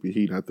Mississippi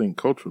heat, I think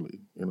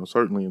culturally,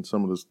 certainly in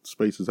some of the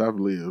spaces I've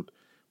lived,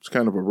 it's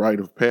kind of a rite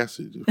of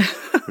passage.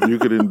 If you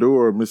could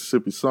endure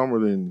Mississippi summer,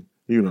 then,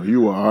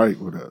 you were all right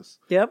with us.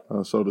 Yep.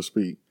 So to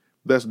speak.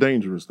 That's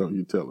dangerous, though,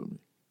 you're telling me.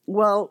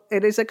 Well,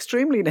 it is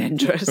extremely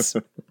dangerous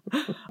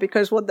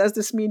because what does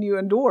this mean? You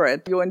endure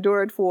it. You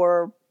endure it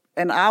for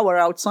an hour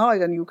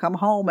outside and you come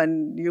home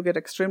and you get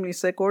extremely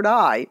sick or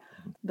die.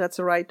 That's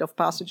a rite of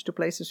passage to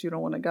places you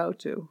don't want to go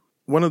to.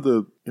 One of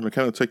the,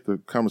 kind of take the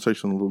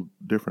conversation in a little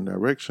different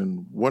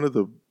direction, one of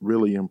the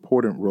really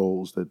important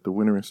roles that the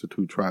Winter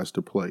Institute tries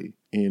to play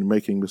in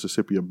making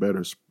Mississippi a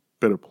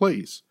better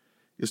place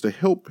is to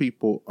help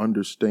people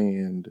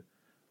understand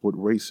what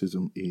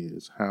racism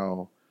is,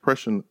 how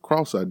oppression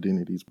across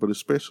identities, but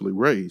especially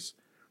race,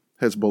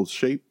 has both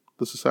shaped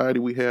the society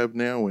we have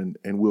now and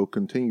will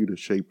continue to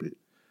shape it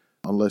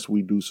unless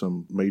we do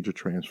some major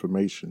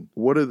transformation.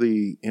 What are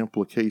the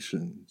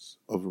implications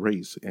of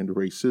race and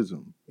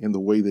racism in the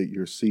way that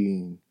you're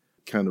seeing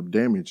kind of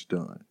damage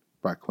done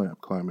by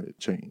climate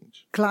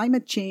change?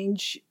 Climate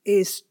change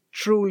is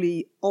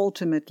truly,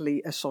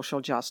 ultimately, a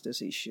social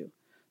justice issue.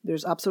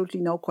 There's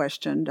absolutely no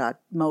question that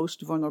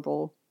most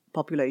vulnerable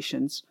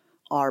populations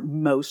are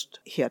most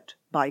hit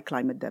by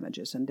climate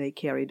damages, and they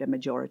carry the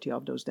majority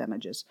of those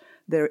damages.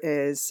 There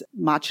is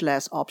much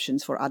less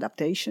options for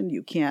adaptation.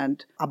 You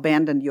can't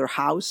abandon your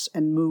house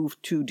and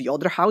move to the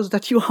other house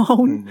that you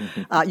own.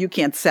 You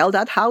can't sell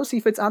that house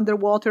if it's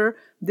underwater.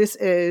 This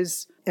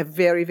is a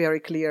very, very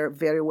clear,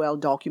 very well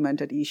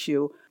documented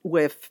issue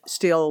with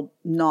still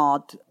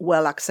not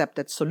well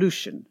accepted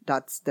solution.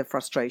 That's the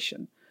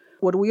frustration.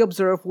 What we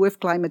observe with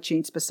climate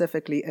change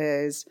specifically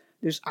is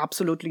there's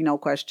absolutely no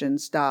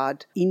questions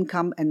that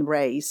income and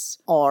race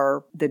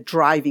are the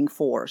driving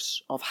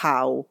force of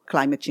how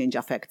climate change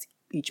affects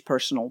each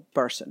personal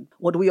person.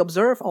 What we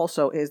observe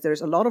also is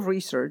there's a lot of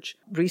research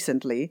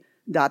recently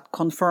that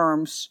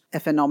confirms a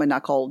phenomena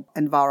called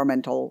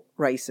environmental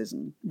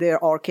racism.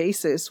 There are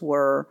cases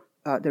where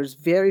there's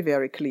very,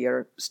 very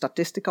clear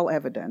statistical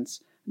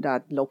evidence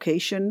that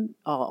location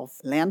of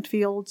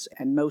landfills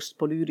and most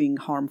polluting,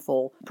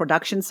 harmful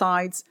production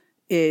sites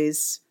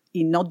is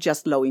in not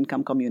just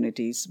low-income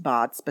communities,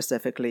 but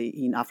specifically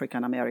in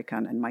African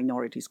American and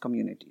minorities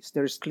communities.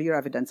 There's clear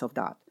evidence of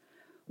that.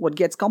 What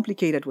gets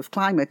complicated with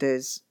climate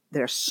is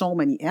there are so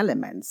many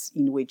elements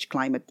in which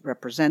climate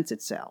represents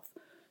itself.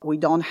 We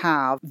don't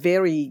have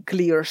very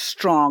clear,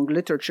 strong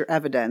literature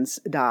evidence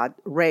that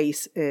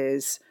race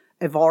is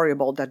a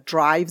variable that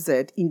drives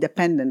it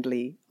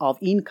independently of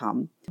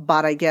income.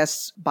 But I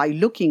guess by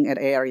looking at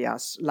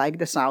areas like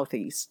the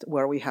Southeast,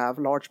 where we have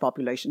large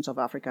populations of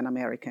African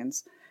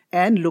Americans,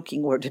 and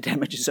looking where the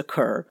damages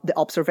occur, the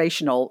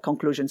observational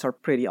conclusions are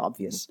pretty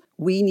obvious.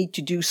 We need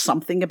to do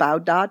something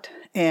about that.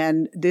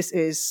 And this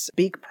is a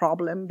big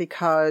problem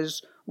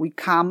because we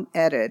come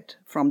at it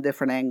from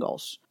different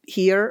angles.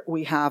 Here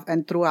we have,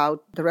 and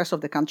throughout the rest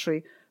of the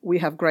country, we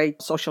have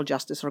great social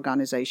justice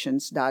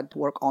organizations that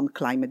work on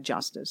climate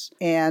justice.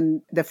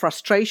 And the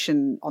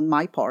frustration on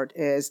my part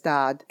is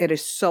that it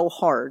is so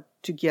hard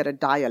to get a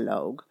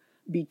dialogue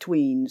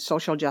between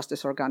social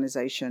justice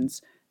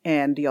organizations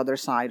and the other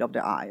side of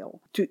the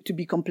aisle. To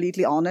be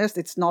completely honest,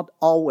 it's not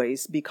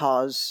always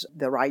because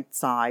the right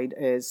side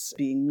is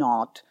being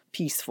not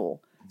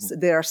peaceful. So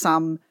there are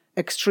some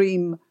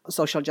extreme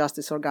social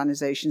justice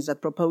organizations that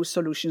propose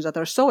solutions that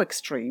are so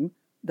extreme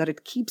that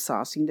it keeps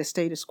us in the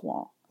status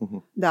quo.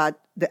 That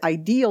the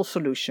ideal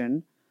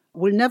solution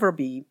will never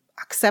be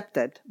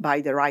accepted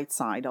by the right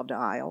side of the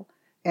aisle.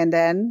 And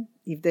then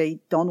if they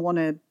don't want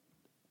to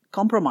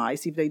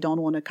compromise, if they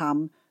don't want to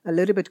come a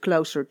little bit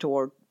closer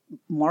toward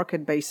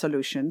market-based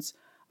solutions,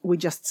 we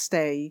just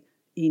stay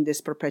in this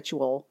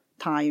perpetual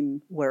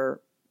time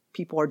where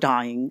people are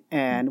dying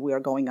and we are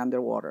going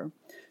underwater.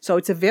 So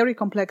it's a very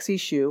complex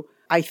issue.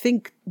 I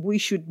think we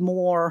should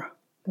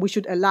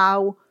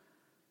allow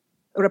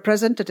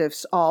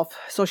representatives of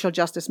social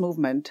justice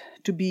movement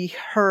to be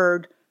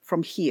heard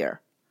from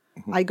here.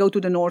 I go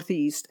to the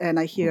Northeast and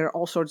I hear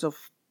all sorts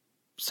of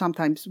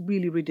sometimes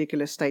really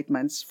ridiculous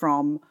statements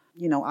from,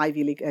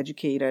 Ivy League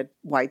educated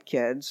white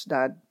kids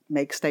that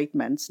make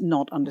statements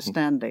not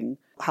understanding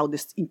how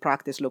this in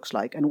practice looks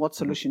like and what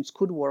solutions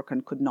could work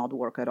and could not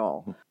work at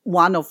all.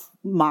 One of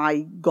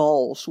my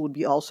goals would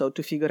be also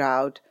to figure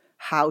out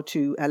how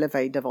to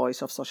elevate the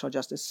voice of social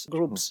justice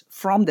groups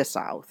from the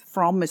South,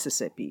 from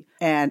Mississippi,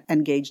 and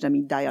engage them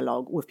in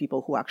dialogue with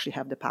people who actually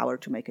have the power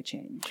to make a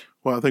change.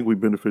 Well, I think we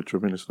benefit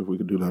tremendously if we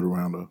could do that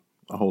around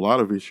a whole lot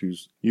of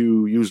issues.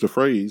 You used a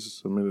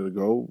phrase a minute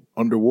ago,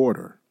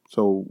 underwater.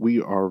 So we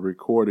are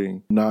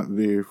recording not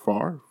very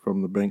far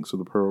from the banks of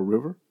the Pearl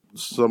River.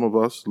 Some of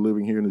us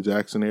living here in the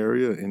Jackson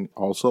area and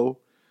also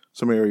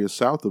some areas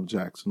south of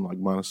Jackson, like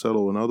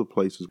Monticello and other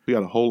places, we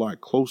got a whole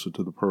lot closer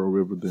to the Pearl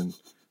River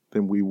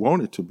than we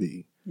want it to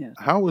be. Yeah.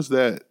 How is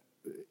that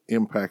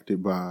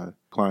impacted by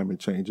climate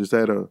change? Is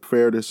that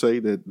fair to say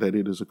that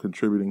it is a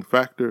contributing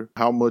factor?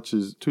 How much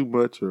is too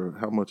much or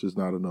how much is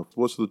not enough?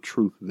 What's the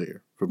truth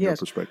there from your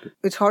perspective?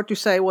 It's hard to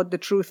say what the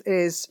truth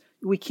is.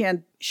 We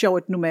can't show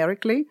it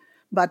numerically,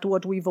 but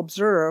what we've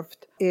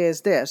observed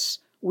is this.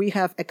 We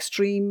have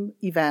extreme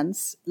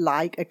events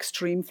like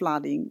extreme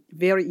flooding,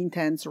 very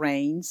intense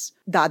rains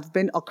that have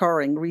been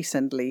occurring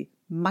recently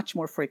much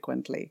more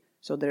frequently.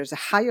 So there's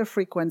a higher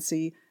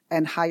frequency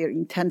and higher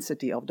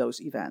intensity of those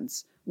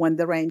events. When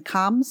the rain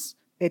comes,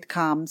 it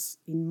comes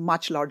in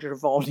much larger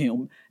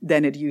volume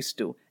than it used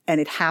to, and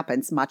it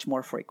happens much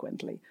more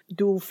frequently.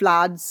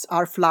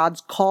 Are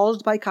floods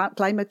caused by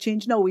climate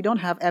change? No, we don't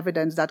have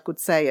evidence that could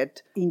say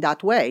it in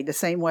that way, the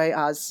same way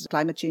as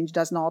climate change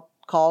does not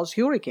cause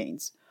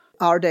hurricanes.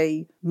 Are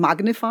they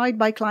magnified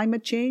by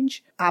climate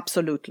change?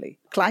 Absolutely.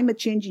 Climate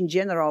change in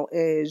general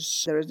there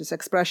is this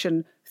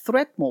expression,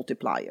 threat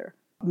multiplier.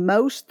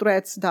 Most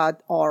threats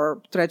that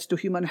are threats to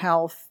human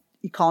health,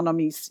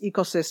 economies,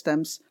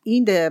 ecosystems,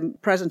 in the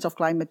presence of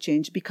climate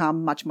change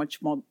become much,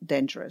 much more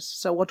dangerous.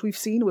 So what we've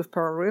seen with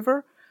Pearl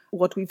River,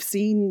 what we've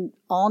seen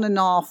on and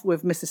off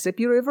with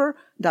Mississippi River,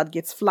 that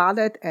gets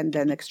flooded and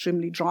then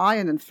extremely dry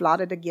and then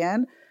flooded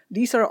again,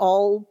 these are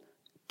all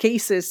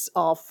cases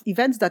of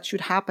events that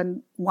should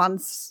happen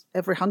once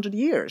every 100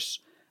 years.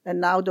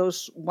 And now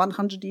those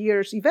 100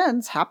 years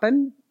events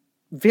happen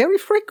very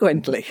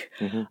frequently.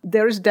 Mm-hmm.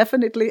 There is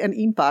definitely an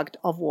impact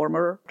of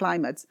warmer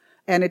climates,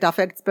 and it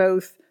affects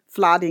both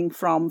flooding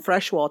from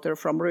fresh water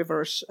from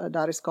rivers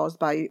that is caused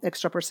by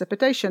extra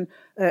precipitation,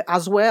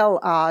 as well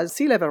as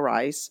sea level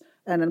rise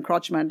and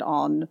encroachment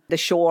on the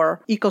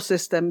shore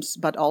ecosystems,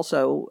 but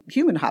also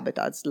human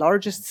habitats.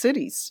 Largest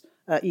cities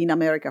in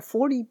America,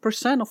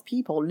 40% of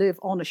people live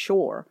on a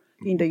shore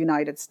in the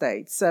United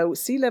States. So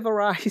sea level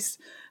rise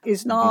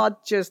is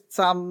not just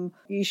some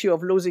issue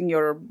of losing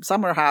your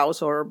summer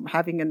house or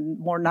having a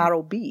more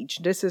narrow beach.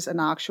 This is an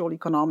actual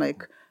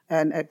economic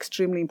and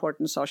extremely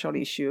important social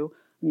issue.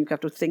 You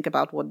have to think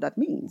about what that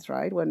means,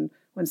 right? When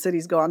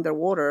cities go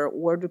underwater,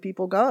 where do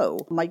people go?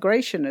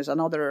 Migration is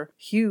another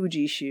huge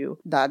issue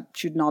that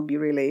should not be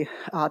really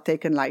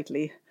taken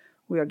lightly.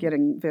 We are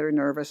getting very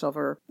nervous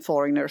over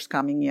foreigners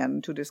coming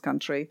in to this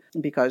country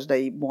because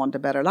they want a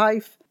better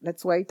life.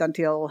 Let's wait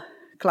until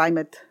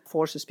climate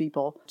forces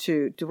people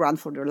to run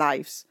for their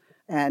lives.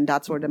 And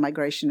that's where the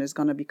migration is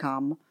going to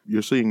become.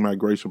 You're seeing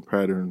migration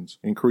patterns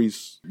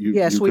increase.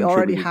 Yes, we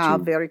already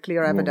have very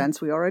clear evidence.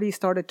 We already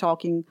started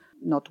talking,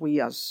 not we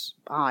as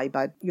I,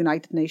 but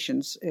United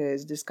Nations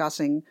is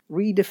discussing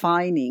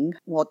redefining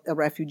what a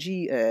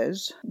refugee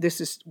is.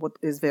 This is what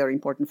is very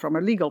important from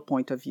a legal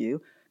point of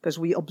view, because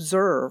we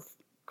observe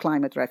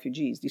climate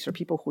refugees. These are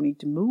people who need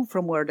to move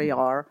from where they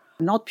are,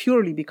 not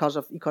purely because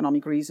of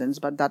economic reasons,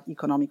 but that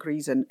economic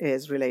reason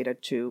is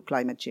related to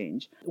climate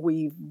change.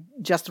 We've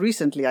just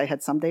recently, I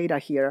had some data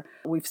here,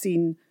 we've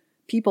seen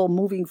people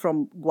moving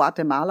from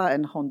Guatemala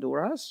and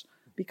Honduras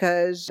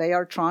because they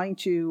are trying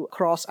to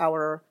cross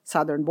our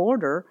southern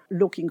border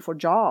looking for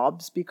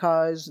jobs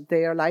because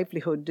their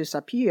livelihood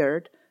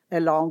disappeared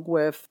along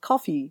with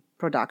coffee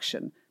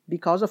production.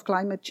 Because of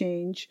climate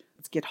change,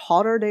 it's get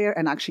hotter there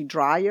and actually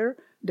drier.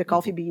 The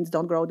coffee beans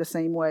don't grow the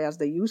same way as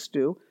they used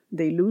to.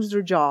 They lose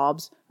their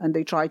jobs and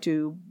they try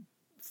to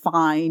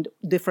find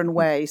different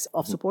ways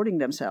of supporting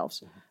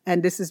themselves.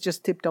 And this is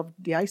just tip of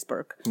the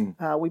iceberg.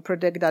 We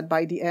predict that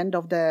by the end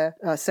of the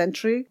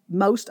century,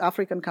 most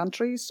African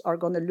countries are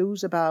going to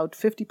lose about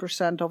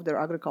 50% of their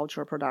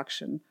agricultural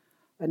production.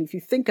 And if you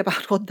think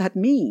about what that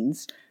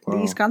means,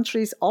 these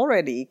countries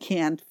already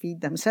can't feed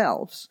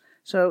themselves.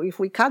 So if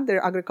we cut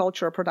their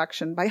agricultural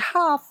production by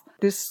half,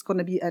 this is going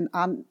to be an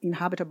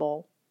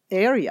uninhabitable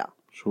area.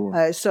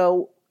 Sure.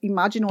 So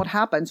imagine what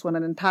happens when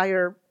an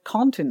entire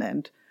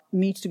continent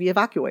needs to be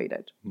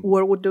evacuated.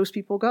 Where would those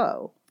people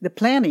go? The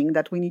planning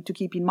that we need to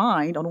keep in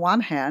mind on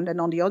one hand,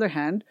 and on the other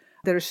hand,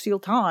 there is still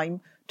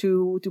time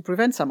to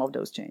prevent some of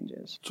those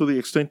changes. To the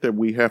extent that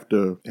we have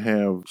to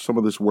have some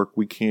of this work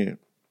we can't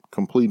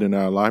complete in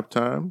our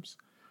lifetimes,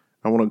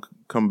 I want to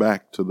come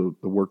back to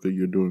the work that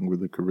you're doing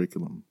with the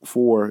curriculum.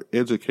 For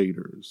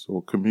educators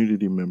or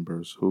community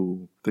members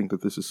who think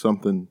that this is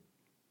something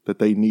that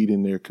they need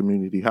in their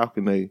community, how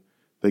can they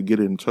get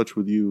in touch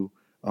with you?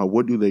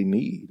 What do they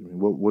need? I mean,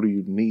 what do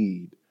you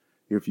need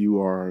if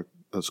you are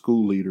a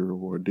school leader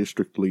or a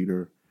district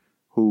leader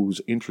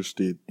who's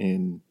interested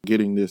in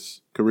getting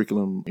this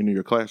curriculum into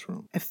your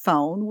classroom? A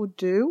phone would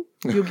do.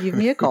 You give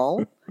me a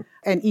call.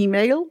 An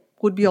email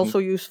would be also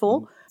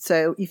useful.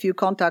 So if you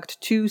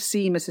contact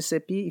 2C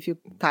Mississippi, if you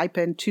type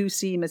in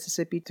 2C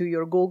Mississippi to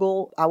your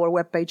Google, our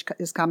webpage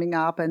is coming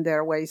up and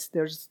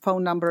there's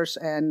phone numbers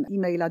and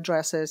email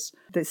addresses.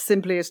 The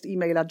simplest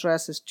email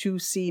address is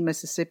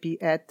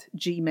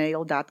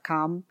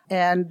 2cmississippi@gmail.com.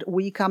 And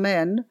we come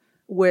in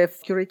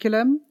with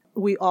curriculum.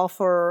 We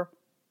offer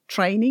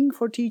training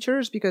for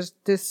teachers because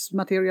this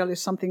material is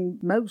something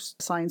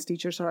most science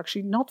teachers are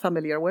actually not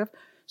familiar with.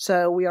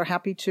 So we are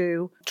happy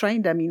to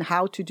train them in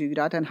how to do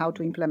that and how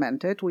to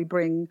implement it. We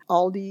bring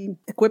all the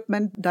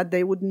equipment that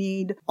they would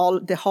need.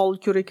 The whole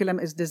curriculum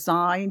is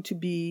designed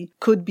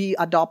could be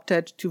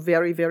adopted to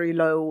very, very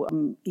low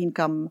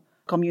income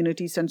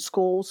communities and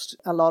schools.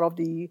 A lot of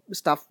the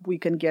stuff we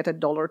can get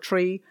at Dollar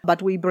Tree,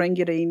 but we bring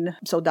it in,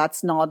 so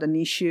that's not an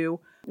issue.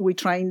 We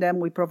train them,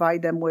 we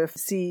provide them with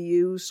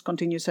CEUs,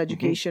 continuous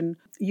education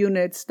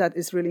units. That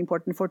is really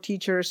important for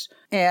teachers.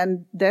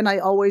 And then I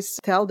always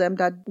tell them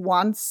that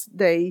once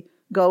they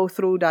go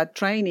through that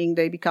training,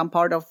 they become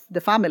part of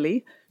the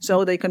family.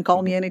 So they can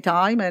call me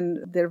anytime.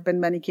 And there have been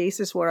many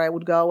cases where I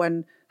would go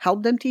and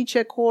help them teach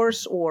a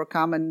course or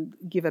come and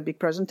give a big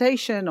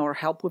presentation or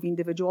help with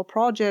individual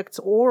projects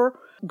or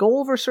go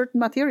over certain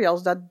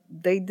materials that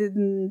they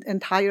didn't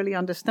entirely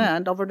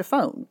understand over the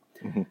phone.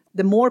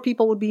 The more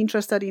people would be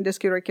interested in this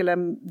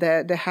curriculum,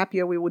 the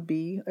happier we would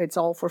be. It's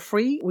all for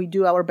free. We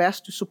do our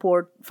best to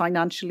support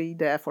financially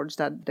the efforts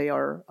that they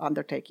are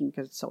undertaking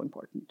because it's so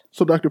important.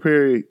 So, Dr.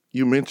 Parry,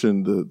 you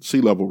mentioned the sea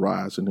level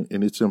rise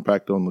and its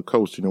impact on the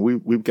coast. You know,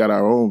 we've got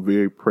our own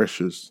very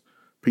precious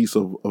piece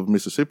of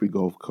Mississippi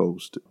Gulf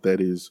Coast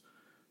that is,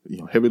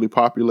 heavily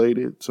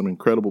populated, some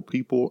incredible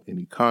people and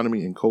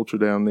economy and culture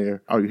down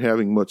there. Are you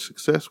having much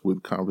success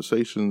with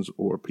conversations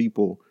or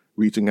people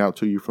reaching out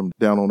to you from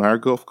down on our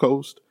Gulf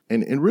Coast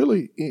and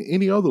really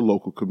any other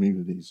local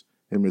communities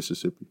in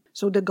Mississippi?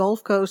 So the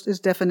Gulf Coast is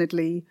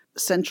definitely a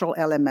central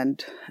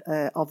element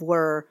of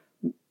where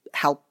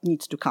help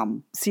needs to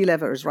come. Sea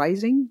level is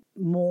rising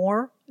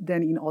more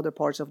than in other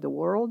parts of the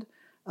world.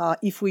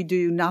 If we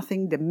do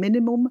nothing, the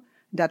minimum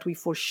that we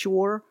for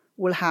sure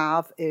will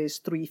have is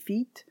 3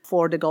 feet.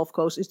 For the Gulf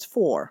Coast, it's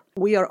 4.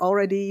 We are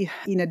already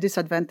in a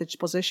disadvantaged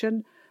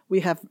position.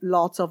 We have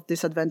lots of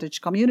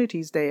disadvantaged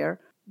communities there.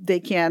 They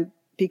can't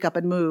pick up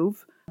and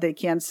move. They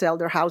can't sell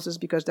their houses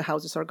because the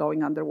houses are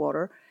going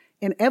underwater.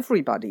 And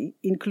everybody,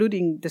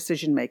 including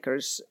decision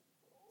makers,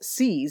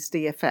 sees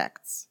the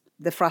effects.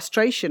 The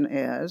frustration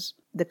is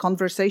the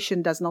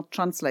conversation does not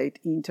translate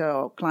into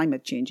a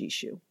climate change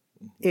issue.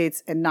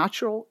 It's a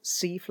natural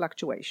sea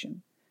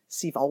fluctuation.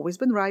 Sea have always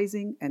been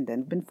rising and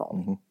then been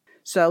falling.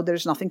 So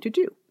there's nothing to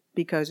do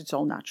because it's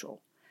all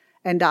natural.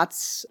 And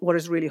that's what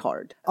is really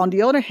hard. On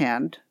the other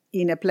hand,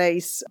 in a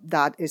place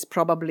that is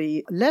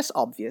probably less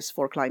obvious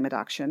for climate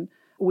action,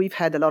 we've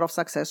had a lot of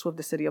success with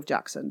the city of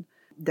Jackson.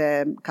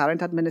 The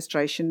current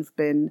administration have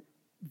been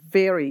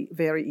very,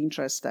 very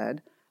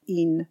interested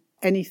in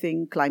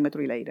anything climate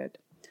related.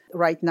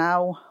 Right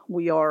now,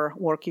 we are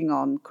working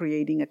on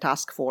creating a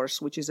task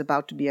force, which is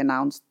about to be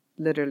announced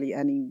literally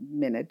any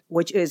minute,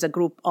 which is a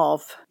group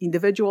of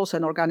individuals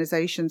and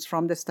organizations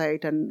from the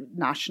state and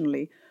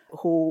nationally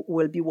who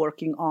will be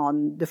working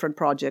on different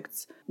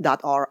projects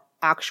that are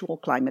actual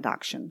climate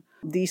action.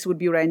 These would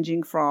be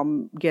ranging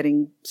from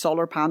getting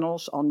solar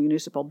panels on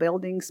municipal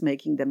buildings,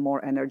 making them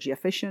more energy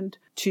efficient,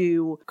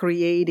 to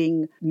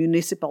creating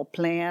municipal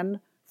plan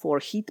for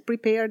heat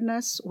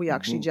preparedness. We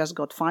actually just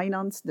got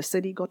financed, the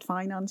city got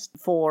financed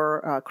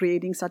for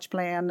creating such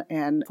plan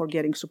and for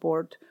getting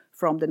support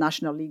from the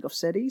National League of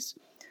Cities.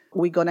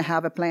 We're going to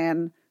have a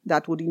plan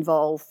that would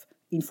involve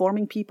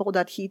informing people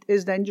that heat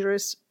is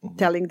dangerous,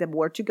 telling them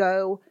where to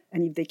go,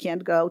 and if they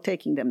can't go,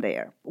 taking them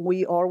there.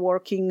 We are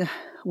working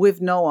with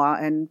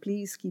NOAA, and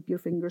please keep your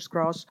fingers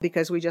crossed,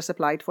 because we just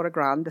applied for a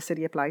grant, the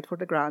city applied for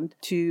the grant,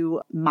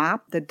 to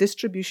map the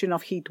distribution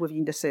of heat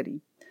within the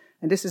city.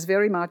 And this is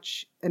very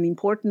much an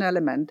important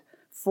element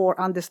for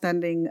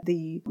understanding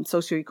the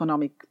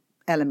socioeconomic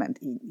element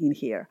in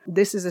here.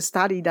 This is a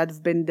study that's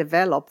been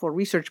developed for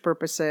research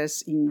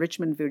purposes in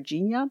Richmond,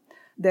 Virginia,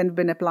 then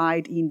been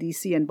applied in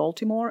DC and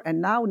Baltimore,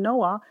 and now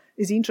NOAA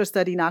is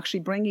interested in actually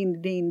bringing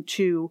it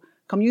into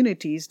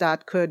communities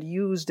that could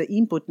use the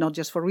input not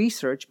just for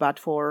research, but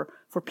for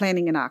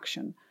planning and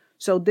action.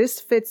 So this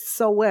fits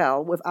so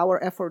well with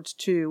our efforts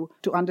to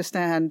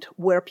understand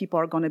where people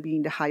are going to be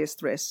in the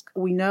highest risk.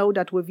 We know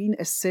that within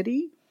a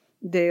city,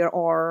 there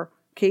are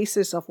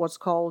cases of what's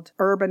called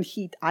urban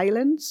heat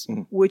islands,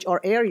 which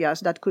are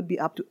areas that could be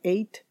up to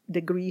 8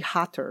 degrees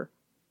hotter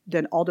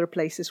than other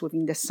places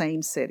within the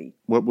same city.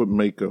 What would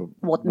make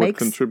what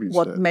makes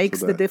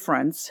the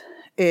difference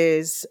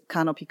is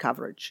canopy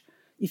coverage.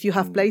 If you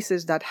have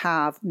places that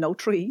have no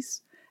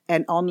trees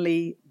and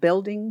only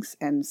buildings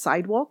and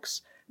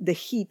sidewalks, the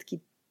heat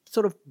keeps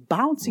sort of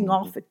bouncing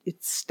off.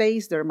 It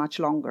stays there much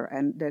longer,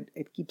 and that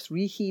it keeps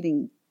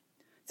reheating.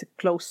 It's a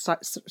closed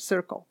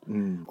circle.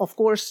 Of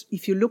course,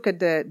 if you look at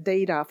the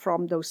data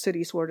from those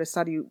cities where the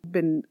study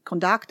been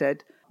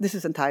conducted, this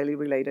is entirely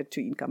related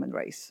to income and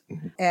race.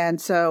 And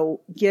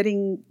so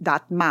getting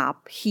that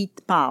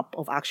heat map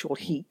of actual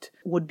heat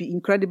would be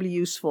incredibly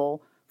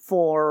useful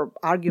for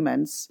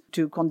arguments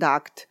to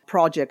conduct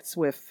projects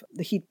with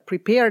the heat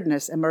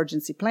preparedness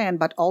emergency plan,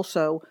 but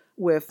also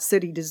with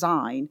city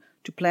design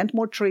to plant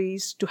more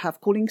trees, to have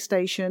cooling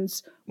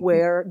stations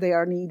where they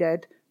are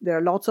needed. There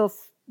are lots of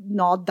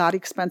not that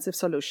expensive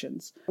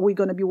solutions. We're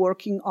going to be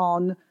working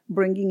on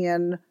bringing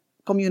in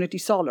community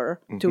solar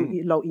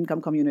to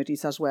low-income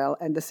communities as well.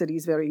 And the city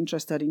is very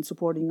interested in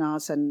supporting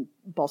us and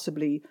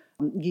possibly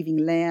giving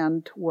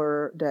land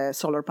where the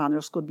solar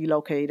panels could be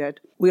located.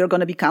 We are going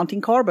to be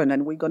counting carbon,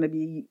 and we're going to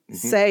be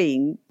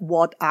saying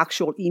what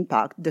actual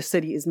impact the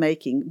city is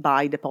making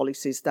by the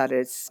policies that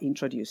it's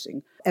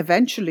introducing.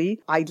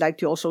 Eventually, I'd like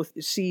to also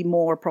see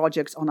more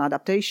projects on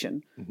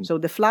adaptation. So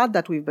the flood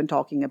that we've been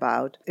talking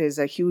about is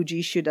a huge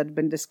issue that's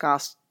been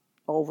discussed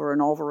over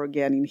and over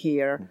again in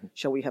here.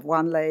 Shall we have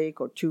 1 lake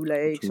or 2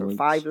 lakes or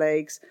 5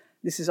 lakes?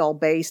 This is all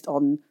based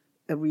on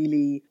a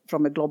really,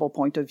 from a global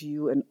point of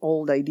view, an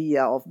old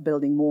idea of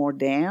building more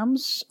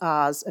dams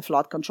as a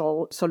flood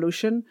control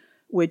solution,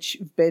 which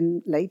have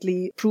been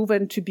lately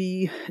proven to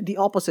be the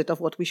opposite of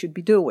what we should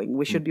be doing.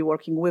 We should be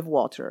working with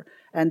water.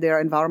 And there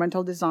are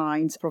environmental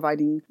designs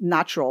providing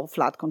natural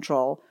flood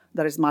control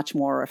that is much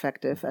more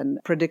effective and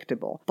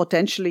predictable.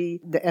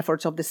 Potentially, the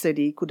efforts of the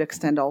city could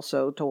extend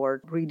also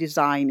toward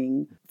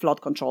redesigning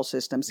flood control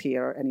systems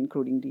here and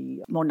including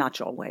the more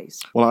natural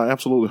ways. Well, I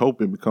absolutely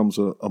hope it becomes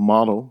a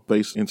model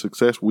based in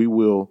success. We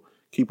will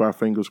keep our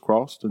fingers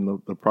crossed in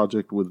the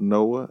project with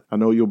NOAA. I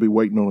know you'll be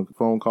waiting on a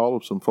phone call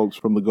of some folks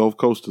from the Gulf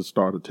Coast to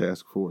start a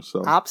task force.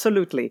 So.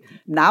 Absolutely.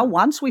 Now,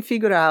 once we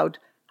figure out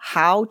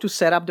how to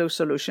set up those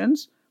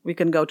solutions, we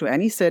can go to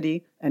any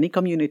city, any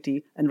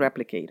community, and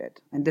replicate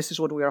it. And this is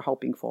what we are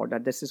hoping for,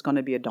 that this is going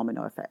to be a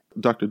domino effect.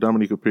 Dr.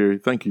 Dominika Parry,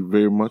 thank you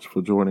very much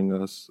for joining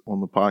us on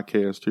the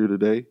podcast here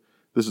today.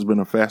 This has been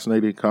a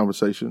fascinating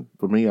conversation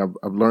for me. I've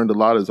learned a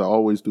lot, as I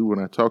always do when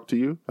I talk to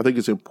you. I think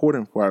it's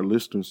important for our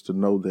listeners to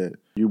know that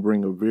you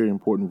bring a very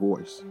important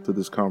voice to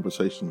this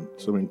conversation,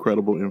 some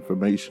incredible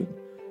information.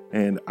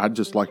 And I'd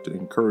just like to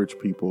encourage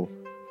people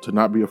to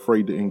not be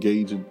afraid to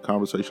engage in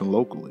conversation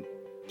locally,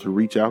 to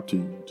reach out to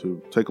you,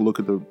 to take a look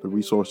at the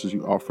resources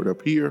you offered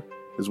up here,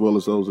 as well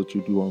as those that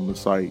you do on the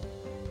site.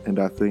 And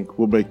I think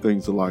we'll make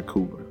things a lot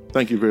cooler.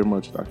 Thank you very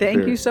much, Dr. Parry.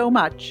 Thank you so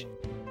much.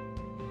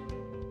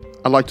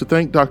 I'd like to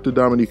thank Dr.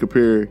 Dominika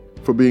Parry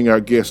for being our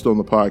guest on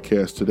the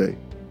podcast today.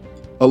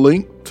 A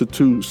link to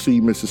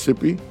 2C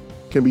Mississippi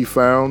can be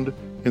found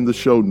in the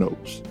show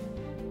notes.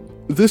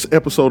 This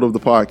episode of the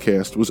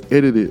podcast was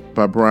edited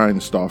by Brian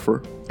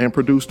Stauffer and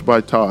produced by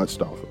Todd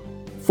Stauffer.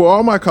 For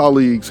all my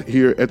colleagues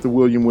here at the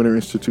William Winter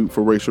Institute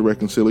for Racial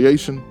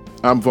Reconciliation,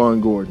 I'm Vaughn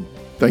Gordon.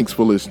 Thanks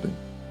for listening.